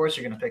the day. Of course,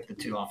 you're going to pick the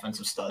two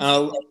offensive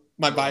studs.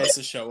 My bias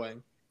is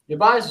showing. Your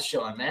bias is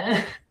showing,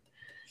 man.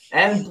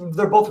 And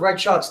they're both right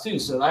shots too,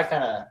 so that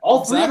kind of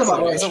all three of them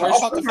are right shots.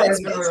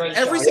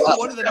 Every single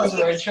one of them is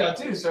a right shot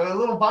too, so a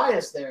little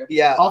bias there.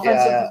 Yeah,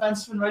 offensive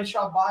defenseman right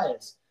shot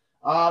bias.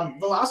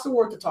 The last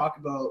award to talk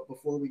about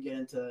before we get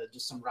into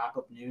just some wrap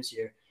up news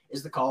here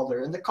is the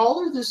Calder. And the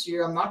Calder this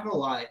year, I'm not going to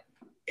lie,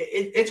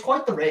 it's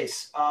quite the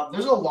race.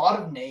 There's a lot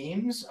of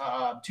names,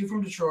 two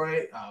from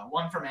Detroit,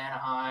 one from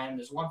Anaheim,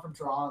 there's one from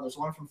Toronto, there's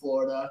one from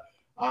Florida.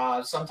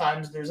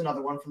 Sometimes there's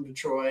another one from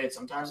Detroit.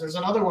 Sometimes there's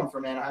another one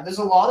from Anaheim. There's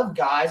a lot of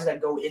guys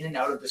that go in and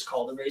out of this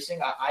Calder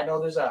racing. I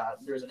know there's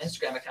an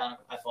Instagram account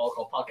I follow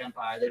called Puck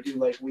Empire. They do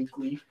like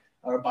weekly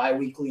or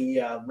bi-weekly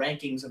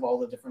rankings of all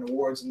the different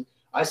awards. And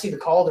I see the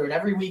Calder, and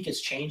every week it's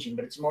changing,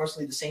 but it's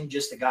mostly the same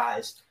gist of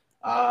guys.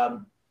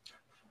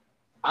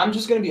 I'm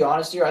just going to be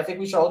honest here. I think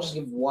we should all just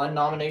give one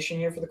nomination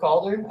here for the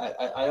Calder.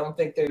 I don't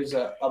think there's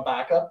a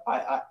backup.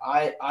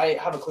 I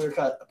have a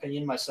clear-cut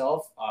opinion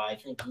myself. I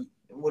think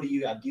what do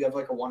you have? Do you have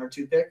like a one or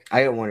two pick?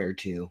 I got one or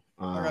two.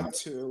 I got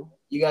two.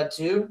 You got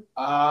two?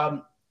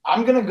 I'm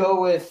going to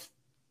go with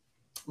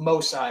Mo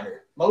Seider.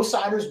 Mo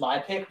Seider's my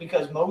pick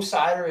because Mo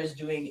Seider is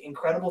doing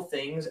incredible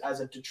things as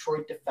a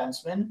Detroit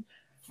defenseman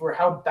for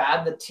how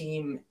bad the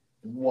team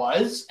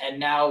was, and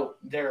now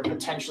they're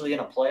potentially in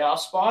a playoff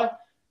spot.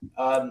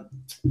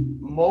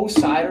 Mo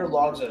Seider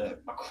logs a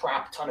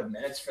crap ton of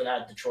minutes for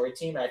that Detroit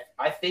team.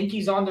 I think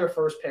he's on their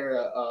first pair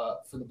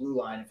for the blue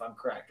line, if I'm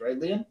correct, right,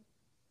 Liam?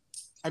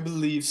 I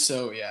believe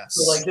so, yes.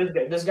 So, like,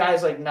 this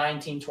guy's like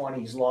 19-20.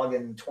 He's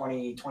logging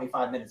 20,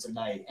 25 minutes a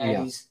night,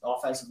 and he's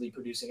offensively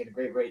producing at a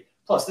great rate.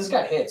 Plus, this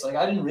guy hits. Like,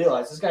 I didn't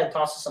realize this guy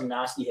tosses some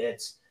nasty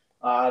hits.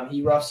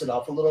 He roughs it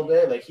up a little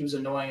bit. Like, he was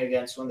annoying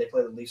against when they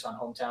played the Leafs on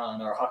hometown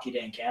or Hockey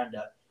Day in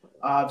Canada.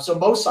 So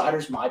Mo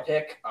Seider's my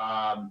pick.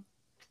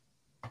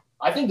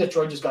 I think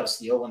Detroit just got a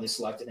steal when they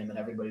selected him, and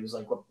everybody was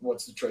like,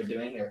 what's Detroit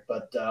doing here?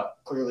 But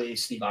clearly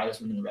Steve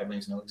Yzerman and the Red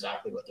Wings know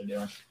exactly what they're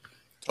doing.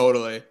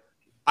 Totally.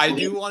 I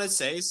do want to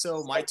say,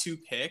 so my two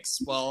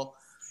picks, well,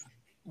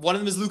 one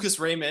of them is Lucas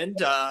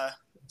Raymond,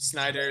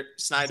 Snyder's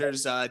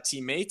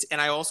teammate, and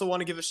I also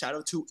want to give a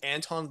shout-out to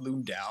Anton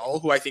Lundell,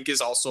 who I think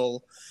has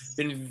also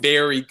been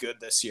very good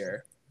this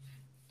year.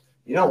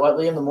 You know what,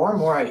 Liam? The more and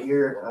more I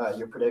hear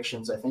your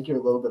predictions, I think you're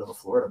a little bit of a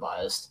Florida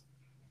biased.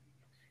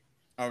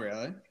 Oh,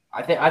 really?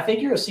 I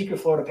think you're a secret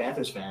Florida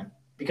Panthers fan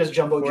because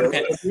Jumbo Joe.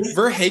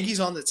 Verhaeghe's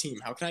on the team.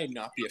 How can I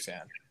not be a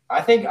fan?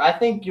 I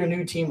think your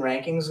new team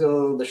rankings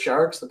go the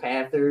Sharks, the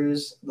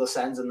Panthers, the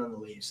Sens, and then the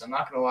Leafs. I'm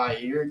not gonna lie,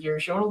 you're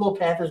showing a little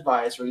Panthers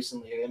bias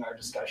recently in our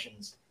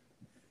discussions.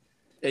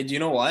 Hey, do you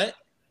know what?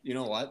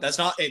 That's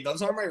not. Hey,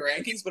 those aren't my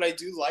rankings, but I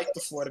do like the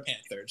Florida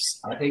Panthers.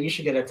 I think you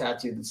should get a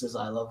tattoo that says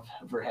 "I love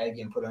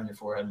Verhaeghe" and put it on your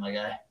forehead, my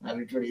guy. That'd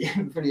be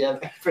pretty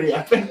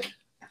epic.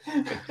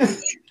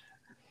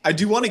 I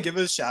do want to give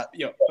a shout.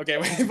 Okay,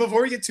 wait,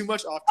 before we get too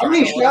much off. How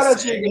many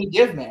shout-outs are you going to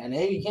give, man?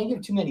 Hey, you can't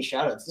give too many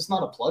shout-outs. This is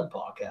not a plug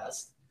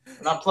podcast.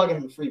 We're not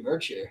plugging free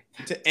merch here.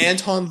 To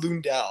Anton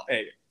Lundell.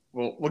 Hey,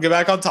 we'll get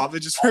back on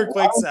topic just for a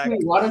quick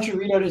second. Why don't you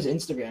read out his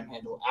Instagram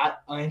handle?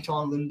 At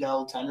Anton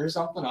Lundell 10 or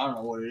something? I don't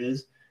know what it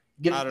is.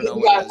 I don't know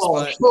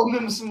what it is. Show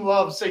him some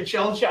love. Say,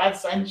 Chill Chat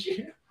sent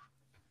you.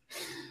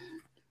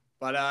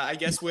 But I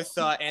guess with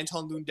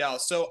Anton Lundell.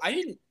 So I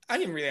didn't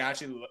really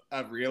actually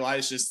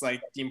realize just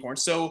like the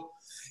importance. So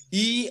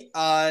He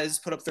has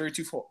put up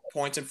 32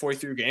 points in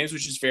 43 games,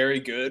 which is very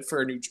good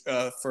for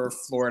for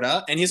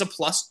Florida. And he has a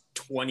plus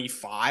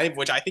 25,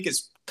 which I think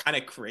is kind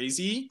of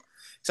crazy.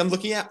 So I'm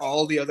looking at a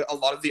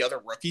lot of the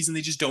other rookies, and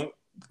they just don't.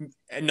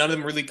 And none of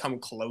them really come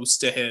close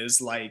to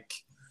his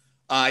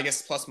I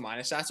guess plus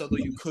minus stats. Although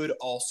you could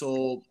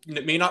also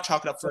may not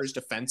chalk it up for his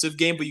defensive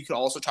game, but you could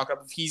also chalk it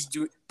up if he's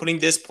putting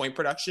this point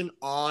production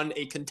on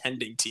a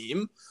contending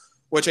team,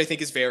 which I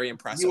think is very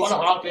impressive. You want to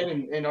hop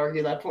in and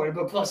argue that point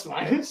about plus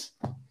minus?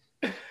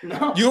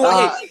 No.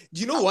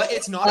 You know what?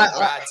 It's not a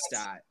bad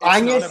stat.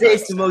 I'm going to say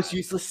it's the most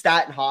useless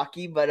stat in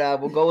hockey, but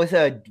we'll go with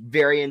a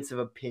variance of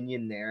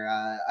opinion there.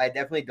 I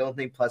definitely don't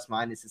think plus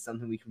minus is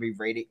something we can be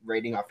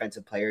rating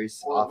offensive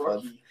players off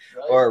of, right?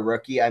 Or a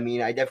rookie. I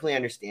mean, I definitely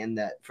understand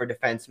that for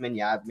defensemen,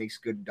 yeah, it makes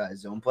good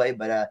zone play.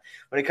 But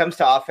when it comes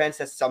to offense,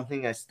 that's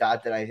a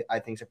stat that I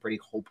think is a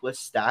pretty hopeless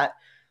stat.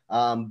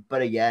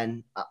 But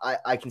again,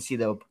 I can see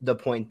the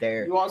point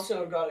there. You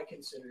also got to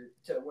consider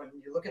when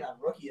you're looking at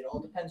rookie, it all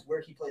depends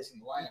where he plays in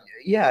the lineup.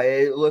 Yeah,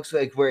 it looks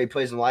like where he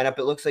plays in the lineup.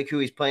 It looks like who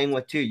he's playing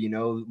with too. You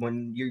know,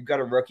 when you've got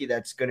a rookie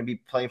that's going to be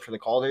playing for the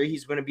Calder,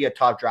 he's going to be a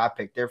top draft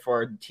pick.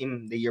 Therefore, the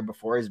team the year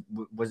before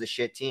was a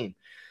shit team.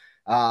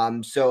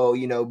 So,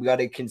 you know, we got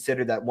to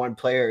consider that one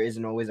player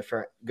isn't always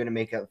going to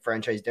make a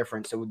franchise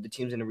difference. So the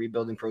team's in a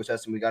rebuilding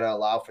process, and we got to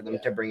allow for them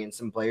to bring in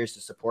some players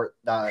to support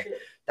that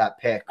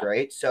pick,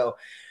 right? So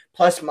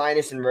plus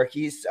minus in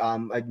rookies,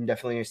 I'm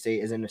definitely going to say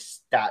isn't a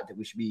stat that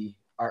we should be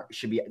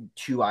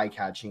too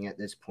eye-catching at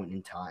this point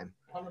in time.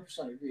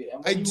 100% agree.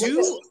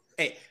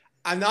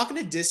 I'm not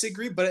going to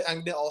disagree, but I'm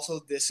going to also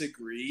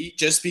disagree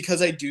just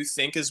because I do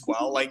think as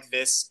well, like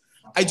this,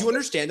 I do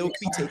understand that it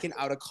could be taken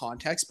out of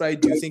context, but I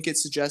do think it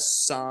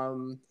suggests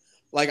some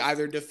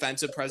either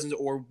defensive presence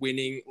or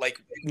winning,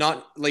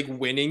 not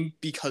winning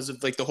because of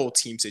the whole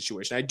team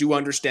situation. I do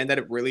understand that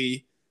it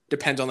really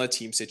depends on the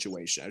team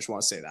situation. I just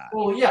want to say that.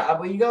 Well, yeah,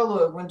 but you got to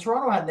look, when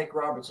Toronto had Nick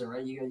Robertson,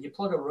 right? You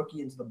plug a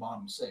rookie into the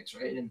bottom six,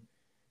 right? And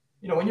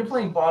you know, when you're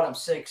playing bottom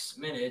 6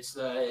 minutes,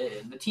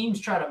 the team's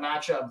trying to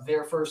match up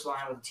their first line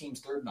with the team's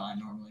third line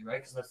normally, right?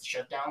 Because that's the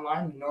shutdown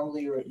line.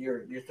 Normally,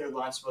 your third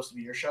line is supposed to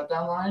be your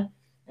shutdown line,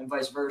 and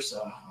vice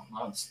versa.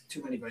 Well, it's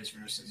too many vice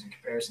versas and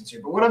comparisons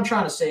here. But what I'm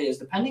trying to say is,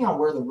 depending on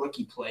where the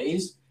rookie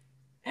plays,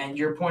 and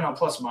your point on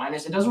plus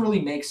minus, it doesn't really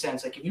make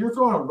sense. Like if you're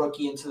throwing a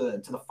rookie into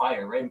the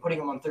fire, right, and putting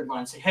him on third line,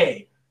 and say,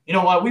 hey, you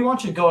know what? We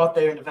want you to go out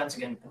there and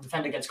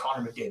defend against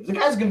Connor McDavid. The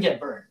guy's gonna get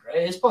burned,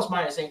 right? His plus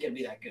minus ain't gonna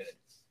be that good.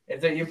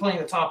 If you're playing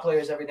the top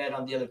players every night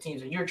on the other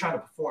teams and you're trying to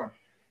perform,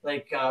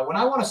 when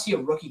I want to see a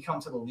rookie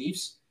come to the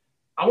Leafs,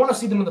 I want to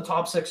see them in the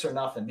top 6 or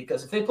nothing,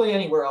 because if they play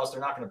anywhere else,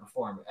 they're not going to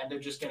perform, and they're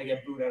just going to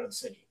get booed out of the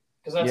city,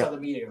 because that's how the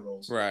media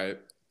rolls. Right.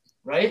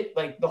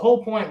 Like the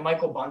whole point,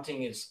 Michael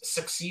Bunting is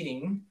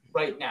succeeding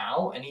right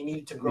now, and he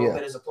needed to grow a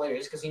bit as a player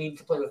because he needed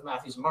to play with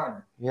Matthews and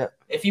Marner. Yeah.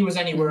 If he was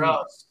anywhere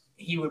else,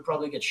 he would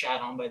probably get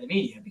shat on by the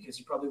media because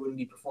he probably wouldn't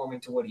be performing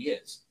to what he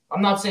is.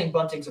 I'm not saying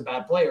Bunting's a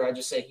bad player. I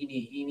just say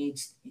he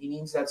needs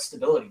that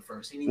stability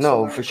first.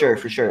 For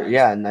sure.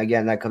 Yeah, and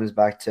again, that comes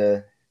back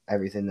to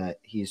everything that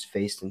he's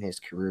faced in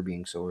his career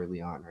being so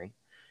early on, right?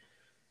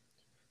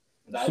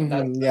 I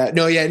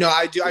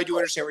do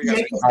understand where you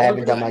guys are. I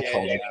haven't done my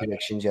Calder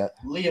predictions yet.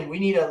 Liam, we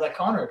need to let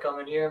Connor come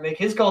in here and make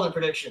his Calder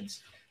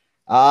predictions.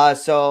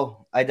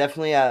 So I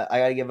definitely I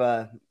gotta give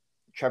a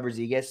Trevor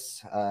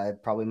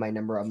Zegras, probably my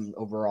number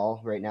overall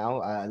right now.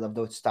 I love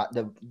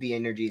the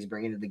energy he's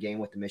bringing to the game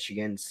with the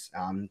Michigans,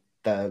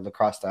 the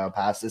lacrosse style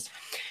passes.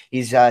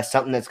 He's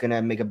something that's going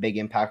to make a big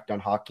impact on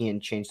hockey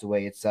and change the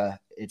way it's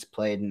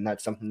played, and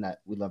that's something that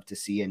we love to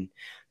see, and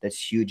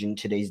that's huge in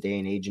today's day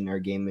and age in our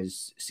game,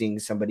 is seeing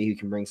somebody who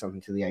can bring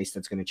something to the ice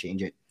that's going to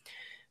change it.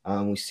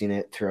 We've seen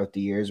it throughout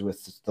the years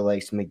with the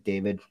likes of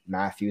McDavid,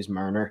 Matthews,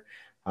 Marner.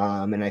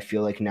 And I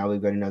feel like now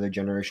we've got another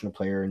generational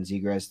player in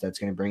Zegras that's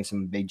going to bring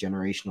some big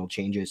generational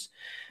changes.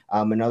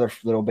 Another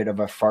little bit of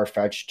a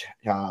far-fetched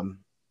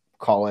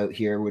call out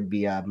here would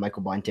be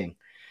Michael Bunting.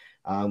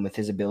 With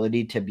his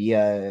ability to be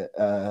a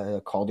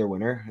Calder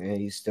winner,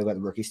 he's still got the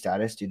rookie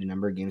status due to the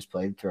number of games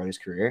played throughout his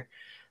career.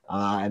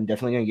 I'm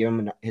definitely going to give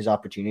him his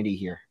opportunity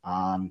here.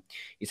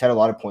 He's had a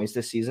lot of points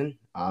this season.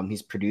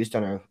 He's produced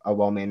on a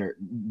well-mannered,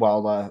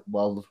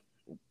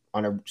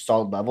 on a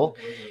solid level,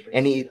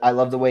 and I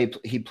love the way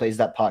he plays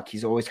that puck.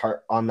 He's always hard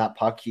on that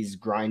puck. He's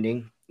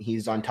grinding.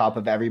 He's on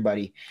exactly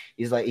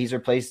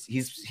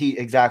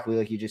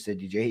like you just said,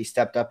 DJ. He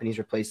stepped up and he's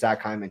replaced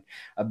Zach Hyman,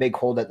 a big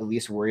hole that the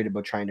Leafs were worried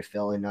about trying to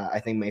fill. And I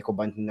think Michael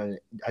Bunting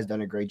has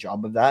done a great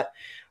job of that.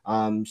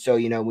 So,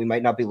 you know, we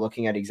might not be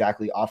looking at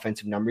exactly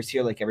offensive numbers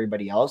here like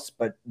everybody else,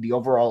 but the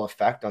overall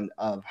effect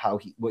of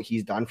what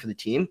he's done for the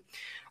team,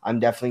 I'm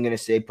definitely going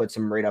to say puts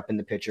him right up in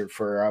the picture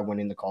for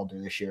winning the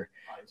Calder this year.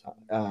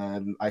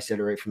 I said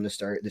it right from the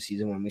start of the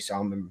season when we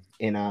saw him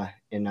in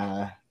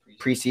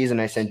preseason.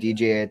 I sent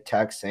DJ a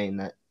text saying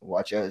that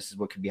watch out, this is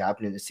what could be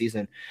happening this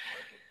season.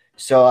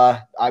 So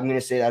I'm going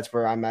to say that's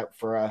where I'm at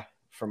for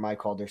my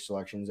Calder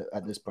selections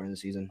at this point in the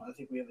season. I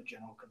think we have a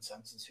general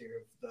consensus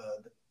here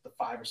of the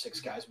 5 or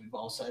 6 guys we've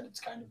all said.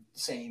 It's kind of the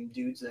same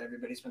dudes that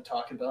everybody's been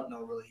talking about.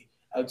 No really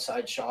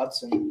outside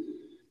shots, and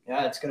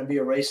yeah, it's going to be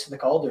a race to the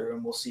Calder,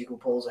 and we'll see who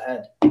pulls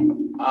ahead.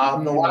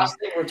 The last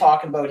thing we're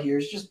talking about here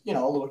is just a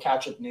little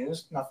catch-up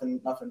news. Nothing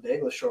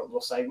big. A short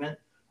little segment.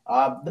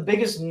 The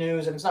biggest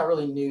news, and it's not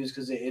really news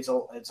because it's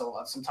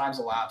sometimes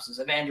elapses.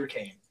 Evander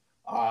Kane.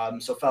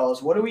 So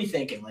fellas, what are we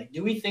thinking? Like,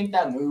 do we think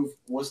that move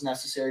was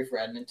necessary for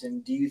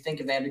Edmonton? Do you think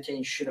Evander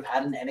Kane should have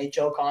had an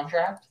NHL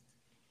contract?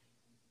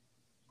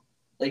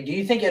 Like, do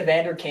you think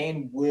Evander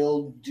Kane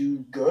will do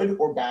good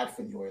or bad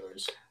for the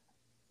Oilers?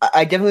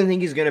 I definitely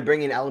think he's going to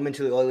bring an element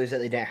to the Oilers that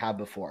they didn't have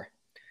before.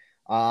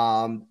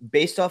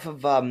 Based off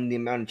of the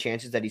amount of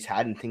chances that he's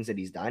had and things that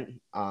he's done,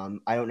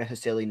 I don't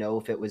necessarily know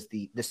if it was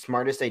the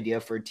smartest idea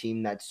for a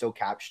team that's so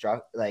cap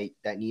struck, like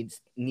that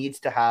needs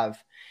to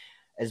have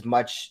as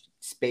much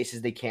space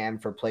as they can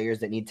for players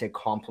that need to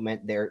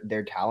complement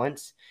their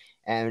talents.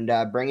 And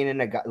bringing in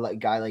a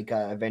guy like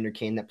Evander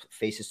Kane that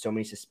faces so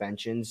many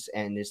suspensions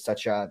and is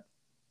such a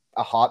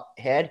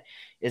hothead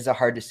is a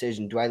hard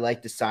decision. Do I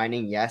like the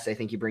signing? Yes, I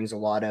think he brings a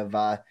lot of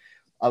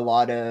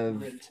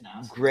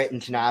grit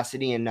and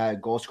tenacity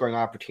and goal scoring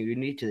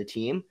opportunity to the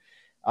team.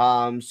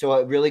 So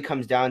it really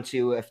comes down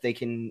to if they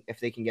can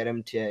get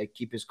him to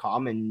keep his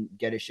calm and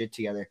get his shit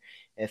together.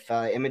 If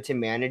Edmonton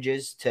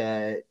manages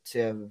to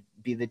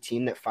be the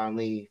team that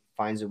finally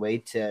finds a way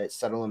to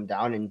settle him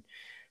down and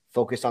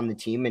focus on the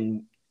team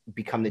and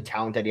become the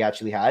talent that he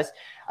actually has,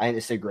 I think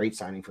this is a great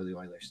signing for the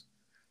Oilers.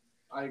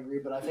 I agree,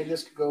 but I think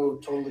this could go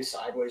totally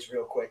sideways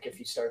real quick if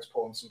he starts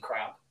pulling some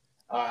crap.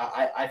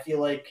 I feel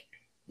like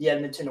the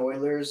Edmonton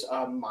Oilers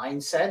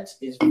mindset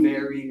is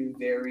very,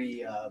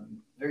 very,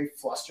 very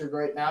flustered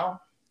right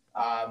now.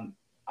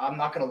 I'm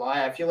not going to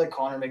lie. I feel like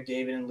Connor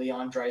McDavid and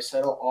Leon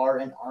Draisaitl are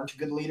and aren't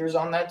good leaders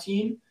on that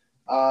team.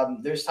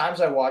 There's times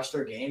I watch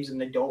their games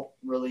and they don't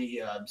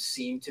really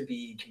seem to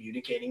be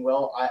communicating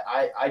well.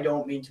 I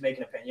don't mean to make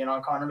an opinion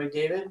on Connor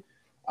McDavid.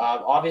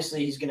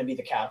 Obviously, he's going to be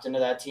the captain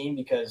of that team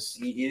because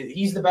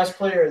he's the best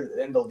player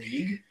in the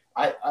league.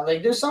 I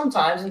like. There's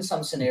sometimes in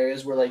some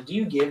scenarios where do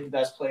you give the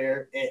best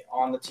player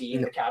on the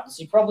team the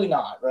captaincy? Probably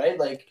not, right?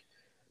 Like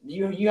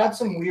you had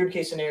some weird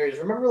case scenarios.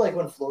 Remember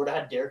when Florida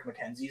had Derek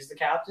McKenzie as the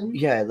captain?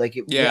 Yeah,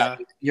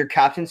 your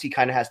captaincy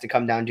kind of has to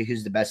come down to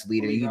who's the best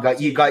leader.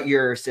 You got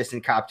your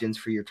assistant captains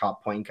for your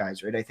top point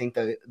guys, right? I think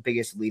the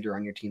biggest leader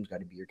on your team's got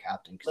to be your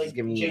captain because he's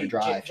giving you a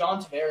drive.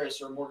 John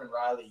Tavares or Morgan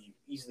Riley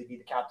easily be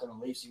the captain of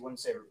the Leafs. You wouldn't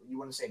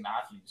say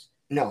Matthews.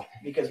 No,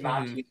 because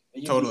Matthews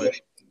totally.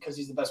 Because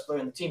he's the best player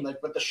on the team.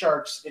 With the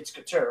Sharks, it's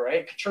Couture,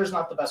 right? Couture's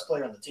not the best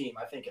player on the team.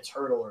 I think it's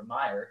Hurdle or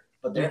Meyer,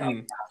 but they're not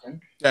the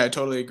captain. Yeah, I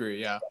totally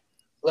agree. Yeah.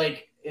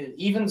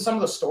 Even some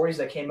of the stories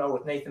that came out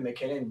with Nathan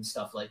McKinnon and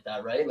stuff like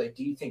that, right?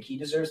 Do you think he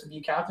deserves to be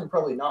captain?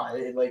 Probably not.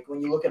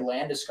 When you look at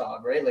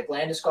Landeskog, right?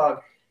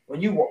 Landeskog,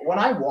 when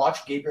I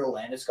watch Gabriel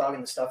Landeskog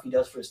and the stuff he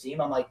does for his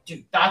team, I'm like,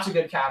 dude, that's a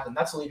good captain.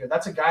 That's a leader.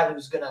 That's a guy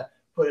who's gonna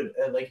put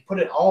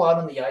it all out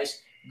on the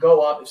ice.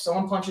 Go up. If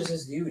someone punches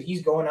his dude,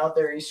 he's going out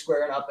there, he's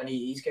squaring up, and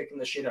he's kicking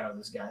the shit out of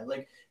this guy.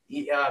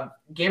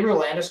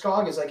 Gabriel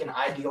Landeskog is an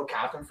ideal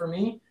captain for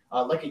me,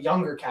 a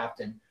younger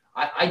captain.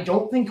 I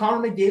don't think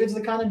Connor McDavid's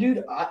the kind of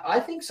dude. I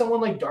think someone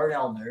like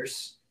Darnell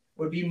Nurse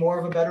would be more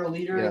of a better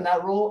leader in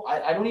that role.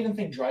 I don't even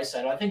think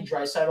Draisaitl. I think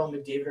Draisaitl and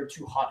McDavid are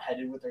too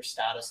hot-headed with their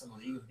status in the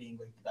league of being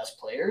the best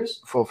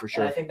players. For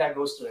sure. And I think that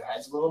goes to their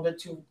heads a little bit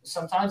too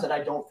sometimes, and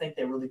I don't think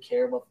they really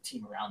care about the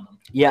team around them.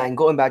 Yeah, and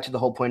going back to the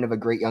whole point of a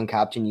great young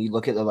captain, you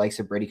look at the likes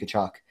of Brady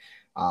Tkachuk,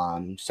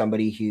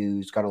 somebody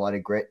who's got a lot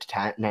of grit,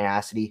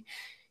 tenacity.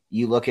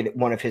 You look at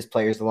one of his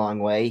players the long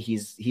way.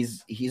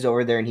 He's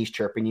over there and he's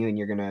chirping you,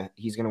 and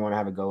he's gonna want to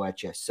have a go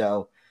at you.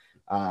 So,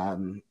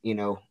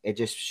 it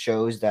just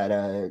shows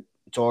that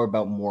it's all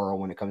about moral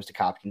when it comes to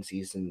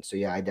captaincies. And so,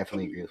 yeah, I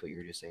definitely agree with what you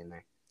were just saying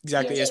there.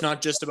 Exactly. Yeah. It's not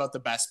just about the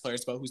best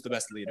players, but who's the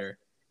best leader.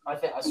 I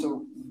think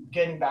so.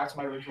 Getting back to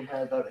my original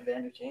point about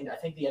Evander Kane, I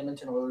think the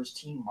Edmonton Oilers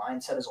team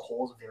mindset as a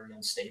whole is very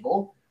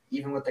unstable,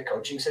 even with the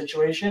coaching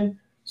situation.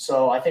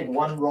 So I think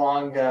one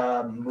wrong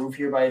move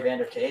here by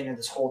Evander Kane and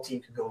this whole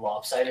team could go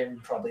lopsided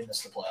and probably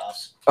miss the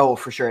playoffs. Oh,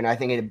 for sure. And I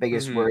think the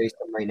biggest worry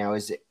right now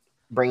is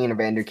bringing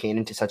Evander Kane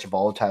into such a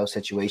volatile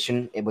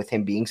situation, and with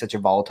him being such a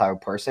volatile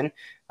person.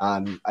 I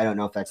don't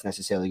know if that's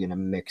necessarily going to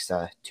mix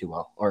too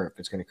well, or if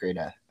it's going to create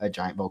a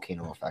giant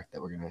volcano effect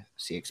that we're going to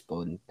see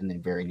explode in the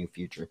very near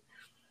future.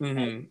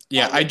 Mm-hmm.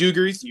 Yeah, I do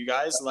agree with you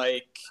guys.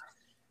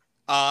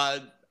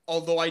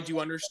 Although I do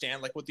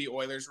understand what the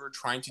Oilers were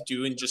trying to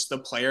do and just the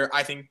player,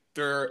 I think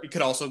it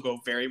could also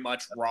go very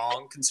much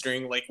wrong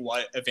considering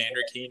what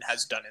Evander Kane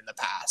has done in the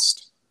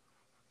past.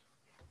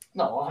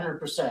 No,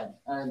 100%,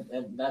 and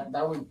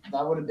that would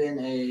have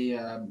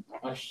been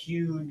a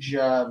huge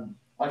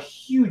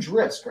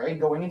risk, right?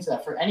 Going into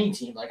that for any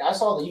team. I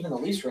saw that even the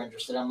Leafs were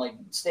interested. I'm like,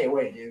 stay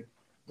away, dude.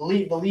 The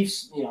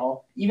Leafs,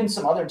 even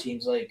some other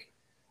teams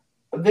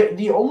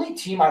The only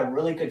team I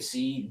really could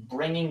see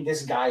bringing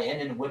this guy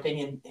in and whipping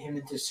him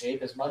into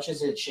shape, as much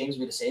as it shames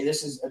me to say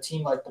this, is a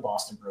team like the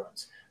Boston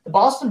Bruins. The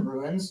Boston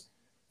Bruins,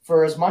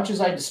 for as much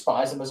as I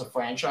despise them as a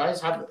franchise,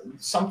 have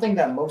something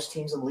that most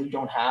teams in the league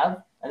don't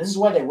have, and this is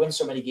why they win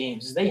so many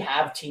games, is they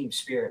have team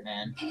spirit,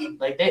 man.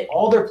 Like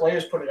all their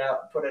players put it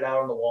out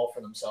on the wall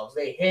for themselves.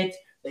 They hit,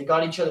 they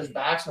got each other's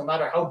backs, no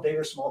matter how big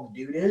or small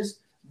the dude is.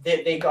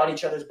 They got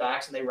each other's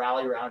backs and they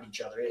rally around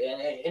each other,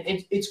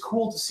 and it's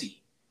cool to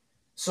see.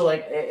 So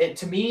like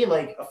to me,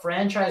 like a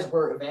franchise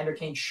where Evander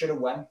Kane should have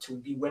went to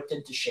be whipped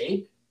into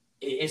shape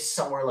is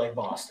somewhere like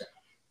Boston.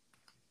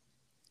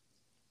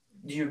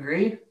 Do you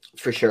agree?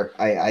 For sure.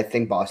 I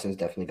think Boston's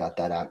definitely got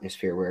that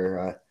atmosphere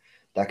where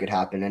that could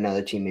happen.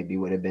 Another team maybe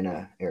would have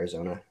been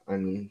Arizona. I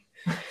mean,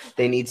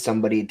 they need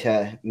somebody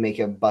to make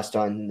a bust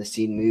on the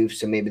scene move,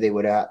 so maybe they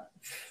would have,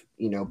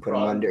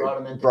 brought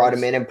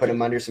him in and put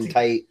him under some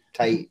tight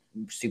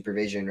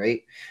supervision,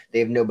 right? They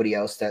have nobody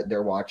else that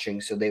they're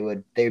watching, so they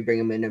would bring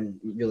him in and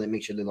really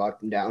make sure they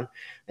locked him down,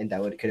 and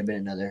that could have been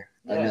another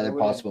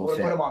possible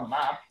fit. Put him on the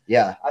map.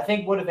 Yeah, I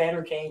think what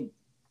Evander Kane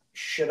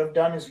should have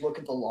done is look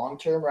at the long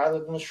term rather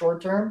than the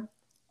short term.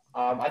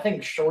 I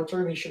think short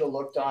term he should have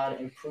looked on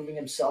improving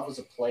himself as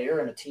a player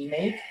and a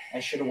teammate,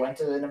 and should have went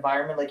to an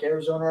environment like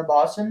Arizona or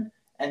Boston.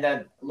 And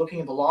then looking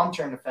at the long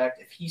term effect,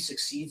 if he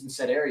succeeds in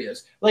said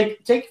areas,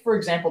 like take for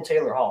example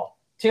Taylor Hall.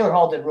 Taylor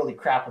Hall did really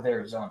crap with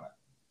Arizona,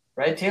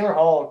 right? Taylor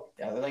Hall,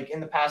 like in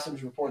the past, it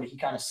was reported he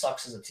kind of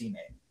sucks as a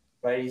teammate,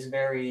 right? He's a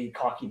very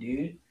cocky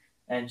dude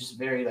and just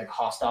very like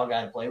hostile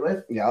guy to play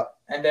with. Yeah.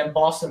 And then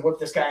Boston whipped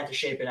this guy into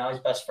shape, and now he's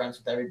best friends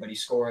with everybody,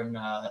 scoring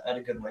at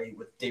a good rate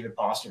with David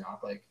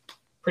Pastrnak. Like,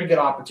 pretty good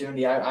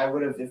opportunity. I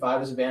would have, if I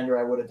was Evander,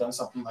 I would have done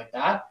something like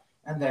that.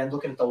 And then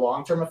looking at the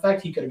long term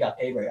effect, he could have got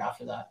paid right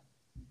after that.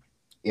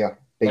 Yeah,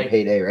 big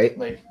payday, right?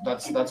 Like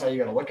that's how you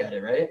got to look at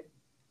it, right?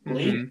 Mm-hmm.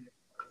 Lee,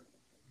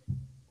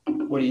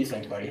 what do you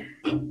think, buddy?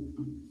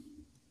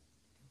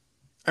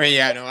 I mean,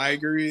 yeah, no, I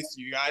agree with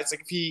you guys.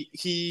 Like, if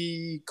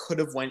he could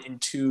have went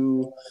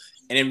into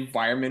an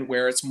environment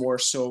where it's more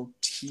so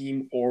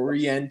team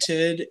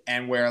oriented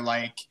and where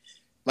like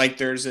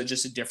there's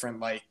just a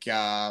different like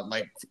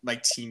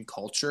team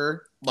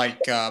culture,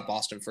 like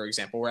Boston, for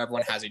example, where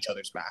everyone has each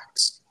other's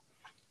backs,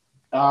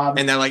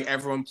 and then like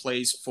everyone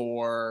plays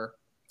for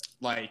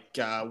like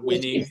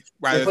winning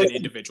rather than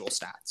individual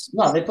stats.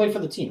 No, they play for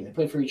the team. They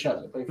play for each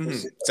other. They play for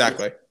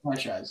exactly.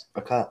 Franchise.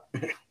 A cup.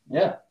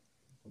 Yeah,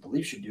 I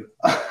believe should do.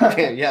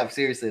 Yeah,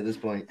 seriously, at this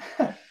point.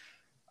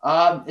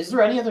 Is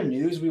there any other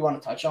news we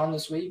want to touch on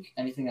this week?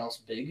 Anything else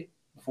big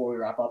before we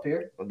wrap up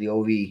here? Well, the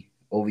OV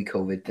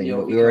COVID thing,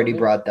 but we already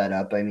brought that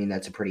up. I mean,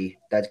 that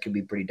could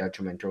be pretty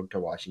detrimental to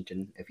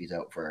Washington if he's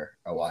out for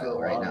a while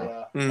right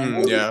now.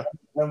 Yeah.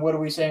 And what are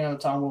we saying on the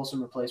Tom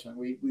Wilson replacement?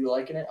 We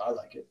liking it? I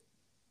like it.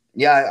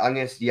 Yeah, I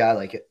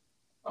like it.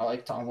 I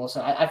like Tom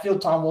Wilson. I feel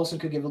Tom Wilson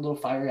could give a little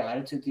fiery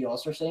attitude to the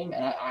All-Star game,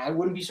 and I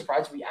wouldn't be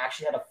surprised if we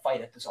actually had a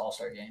fight at this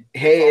All-Star game.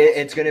 Hey,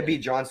 it's going to be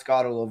John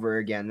Scott all over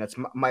again. That's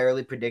my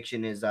early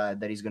prediction is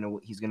that he's gonna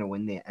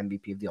win the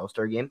MVP of the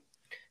All-Star game.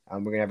 We're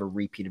gonna have a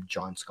repeat of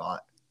John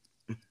Scott.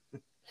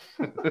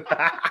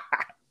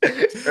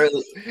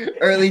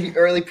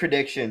 early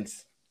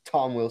predictions.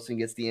 Tom Wilson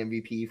gets the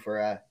MVP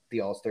for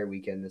the All-Star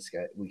weekend this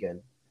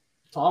weekend.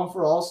 Tom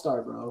for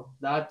All-Star, bro.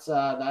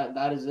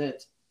 That is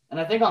it. And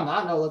I think on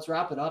that note, let's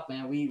wrap it up,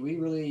 man. We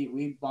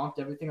bonked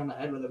everything on the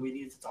head with it we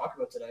needed to talk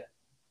about today.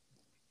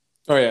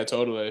 Oh yeah,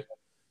 totally.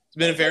 It's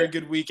been a very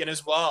good weekend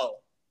as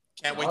well.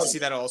 Can't wait to see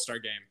that All-Star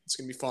game. It's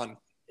gonna be fun.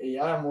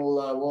 Yeah, and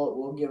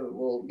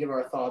we'll give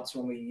our thoughts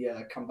when we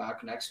come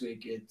back next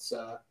week. It's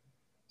gonna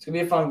be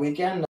a fun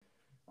weekend.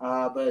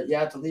 But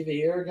yeah, to leave it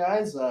here,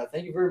 guys.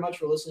 Thank you very much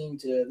for listening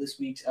to this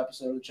week's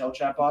episode of the Chel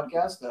Chat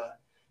Podcast.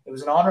 It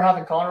was an honor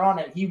having Connor on,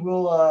 and he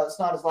will. It's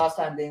not his last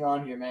time being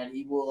on here, man.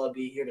 He will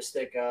be here to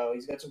stick.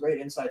 He's got some great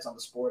insights on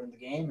the sport and the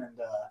game, and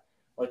I'd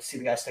like to see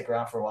the guy stick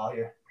around for a while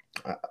here.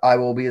 I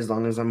will be as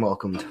long as I'm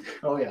welcomed.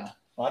 Oh yeah,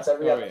 well, that's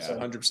every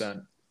episode.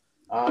 100%.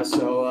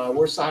 So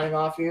we're signing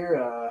off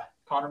here.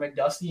 Connor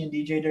McDusty and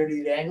DJ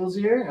Dirty Dangles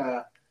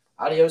here.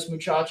 Adios,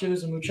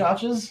 muchachos and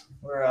muchachas.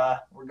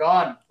 We're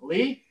gone.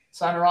 Lee,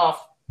 sign her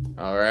off.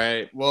 All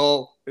right.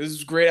 Well, this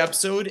was a great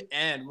episode,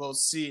 and we'll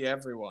see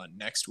everyone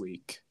next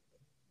week.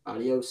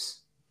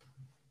 Adios.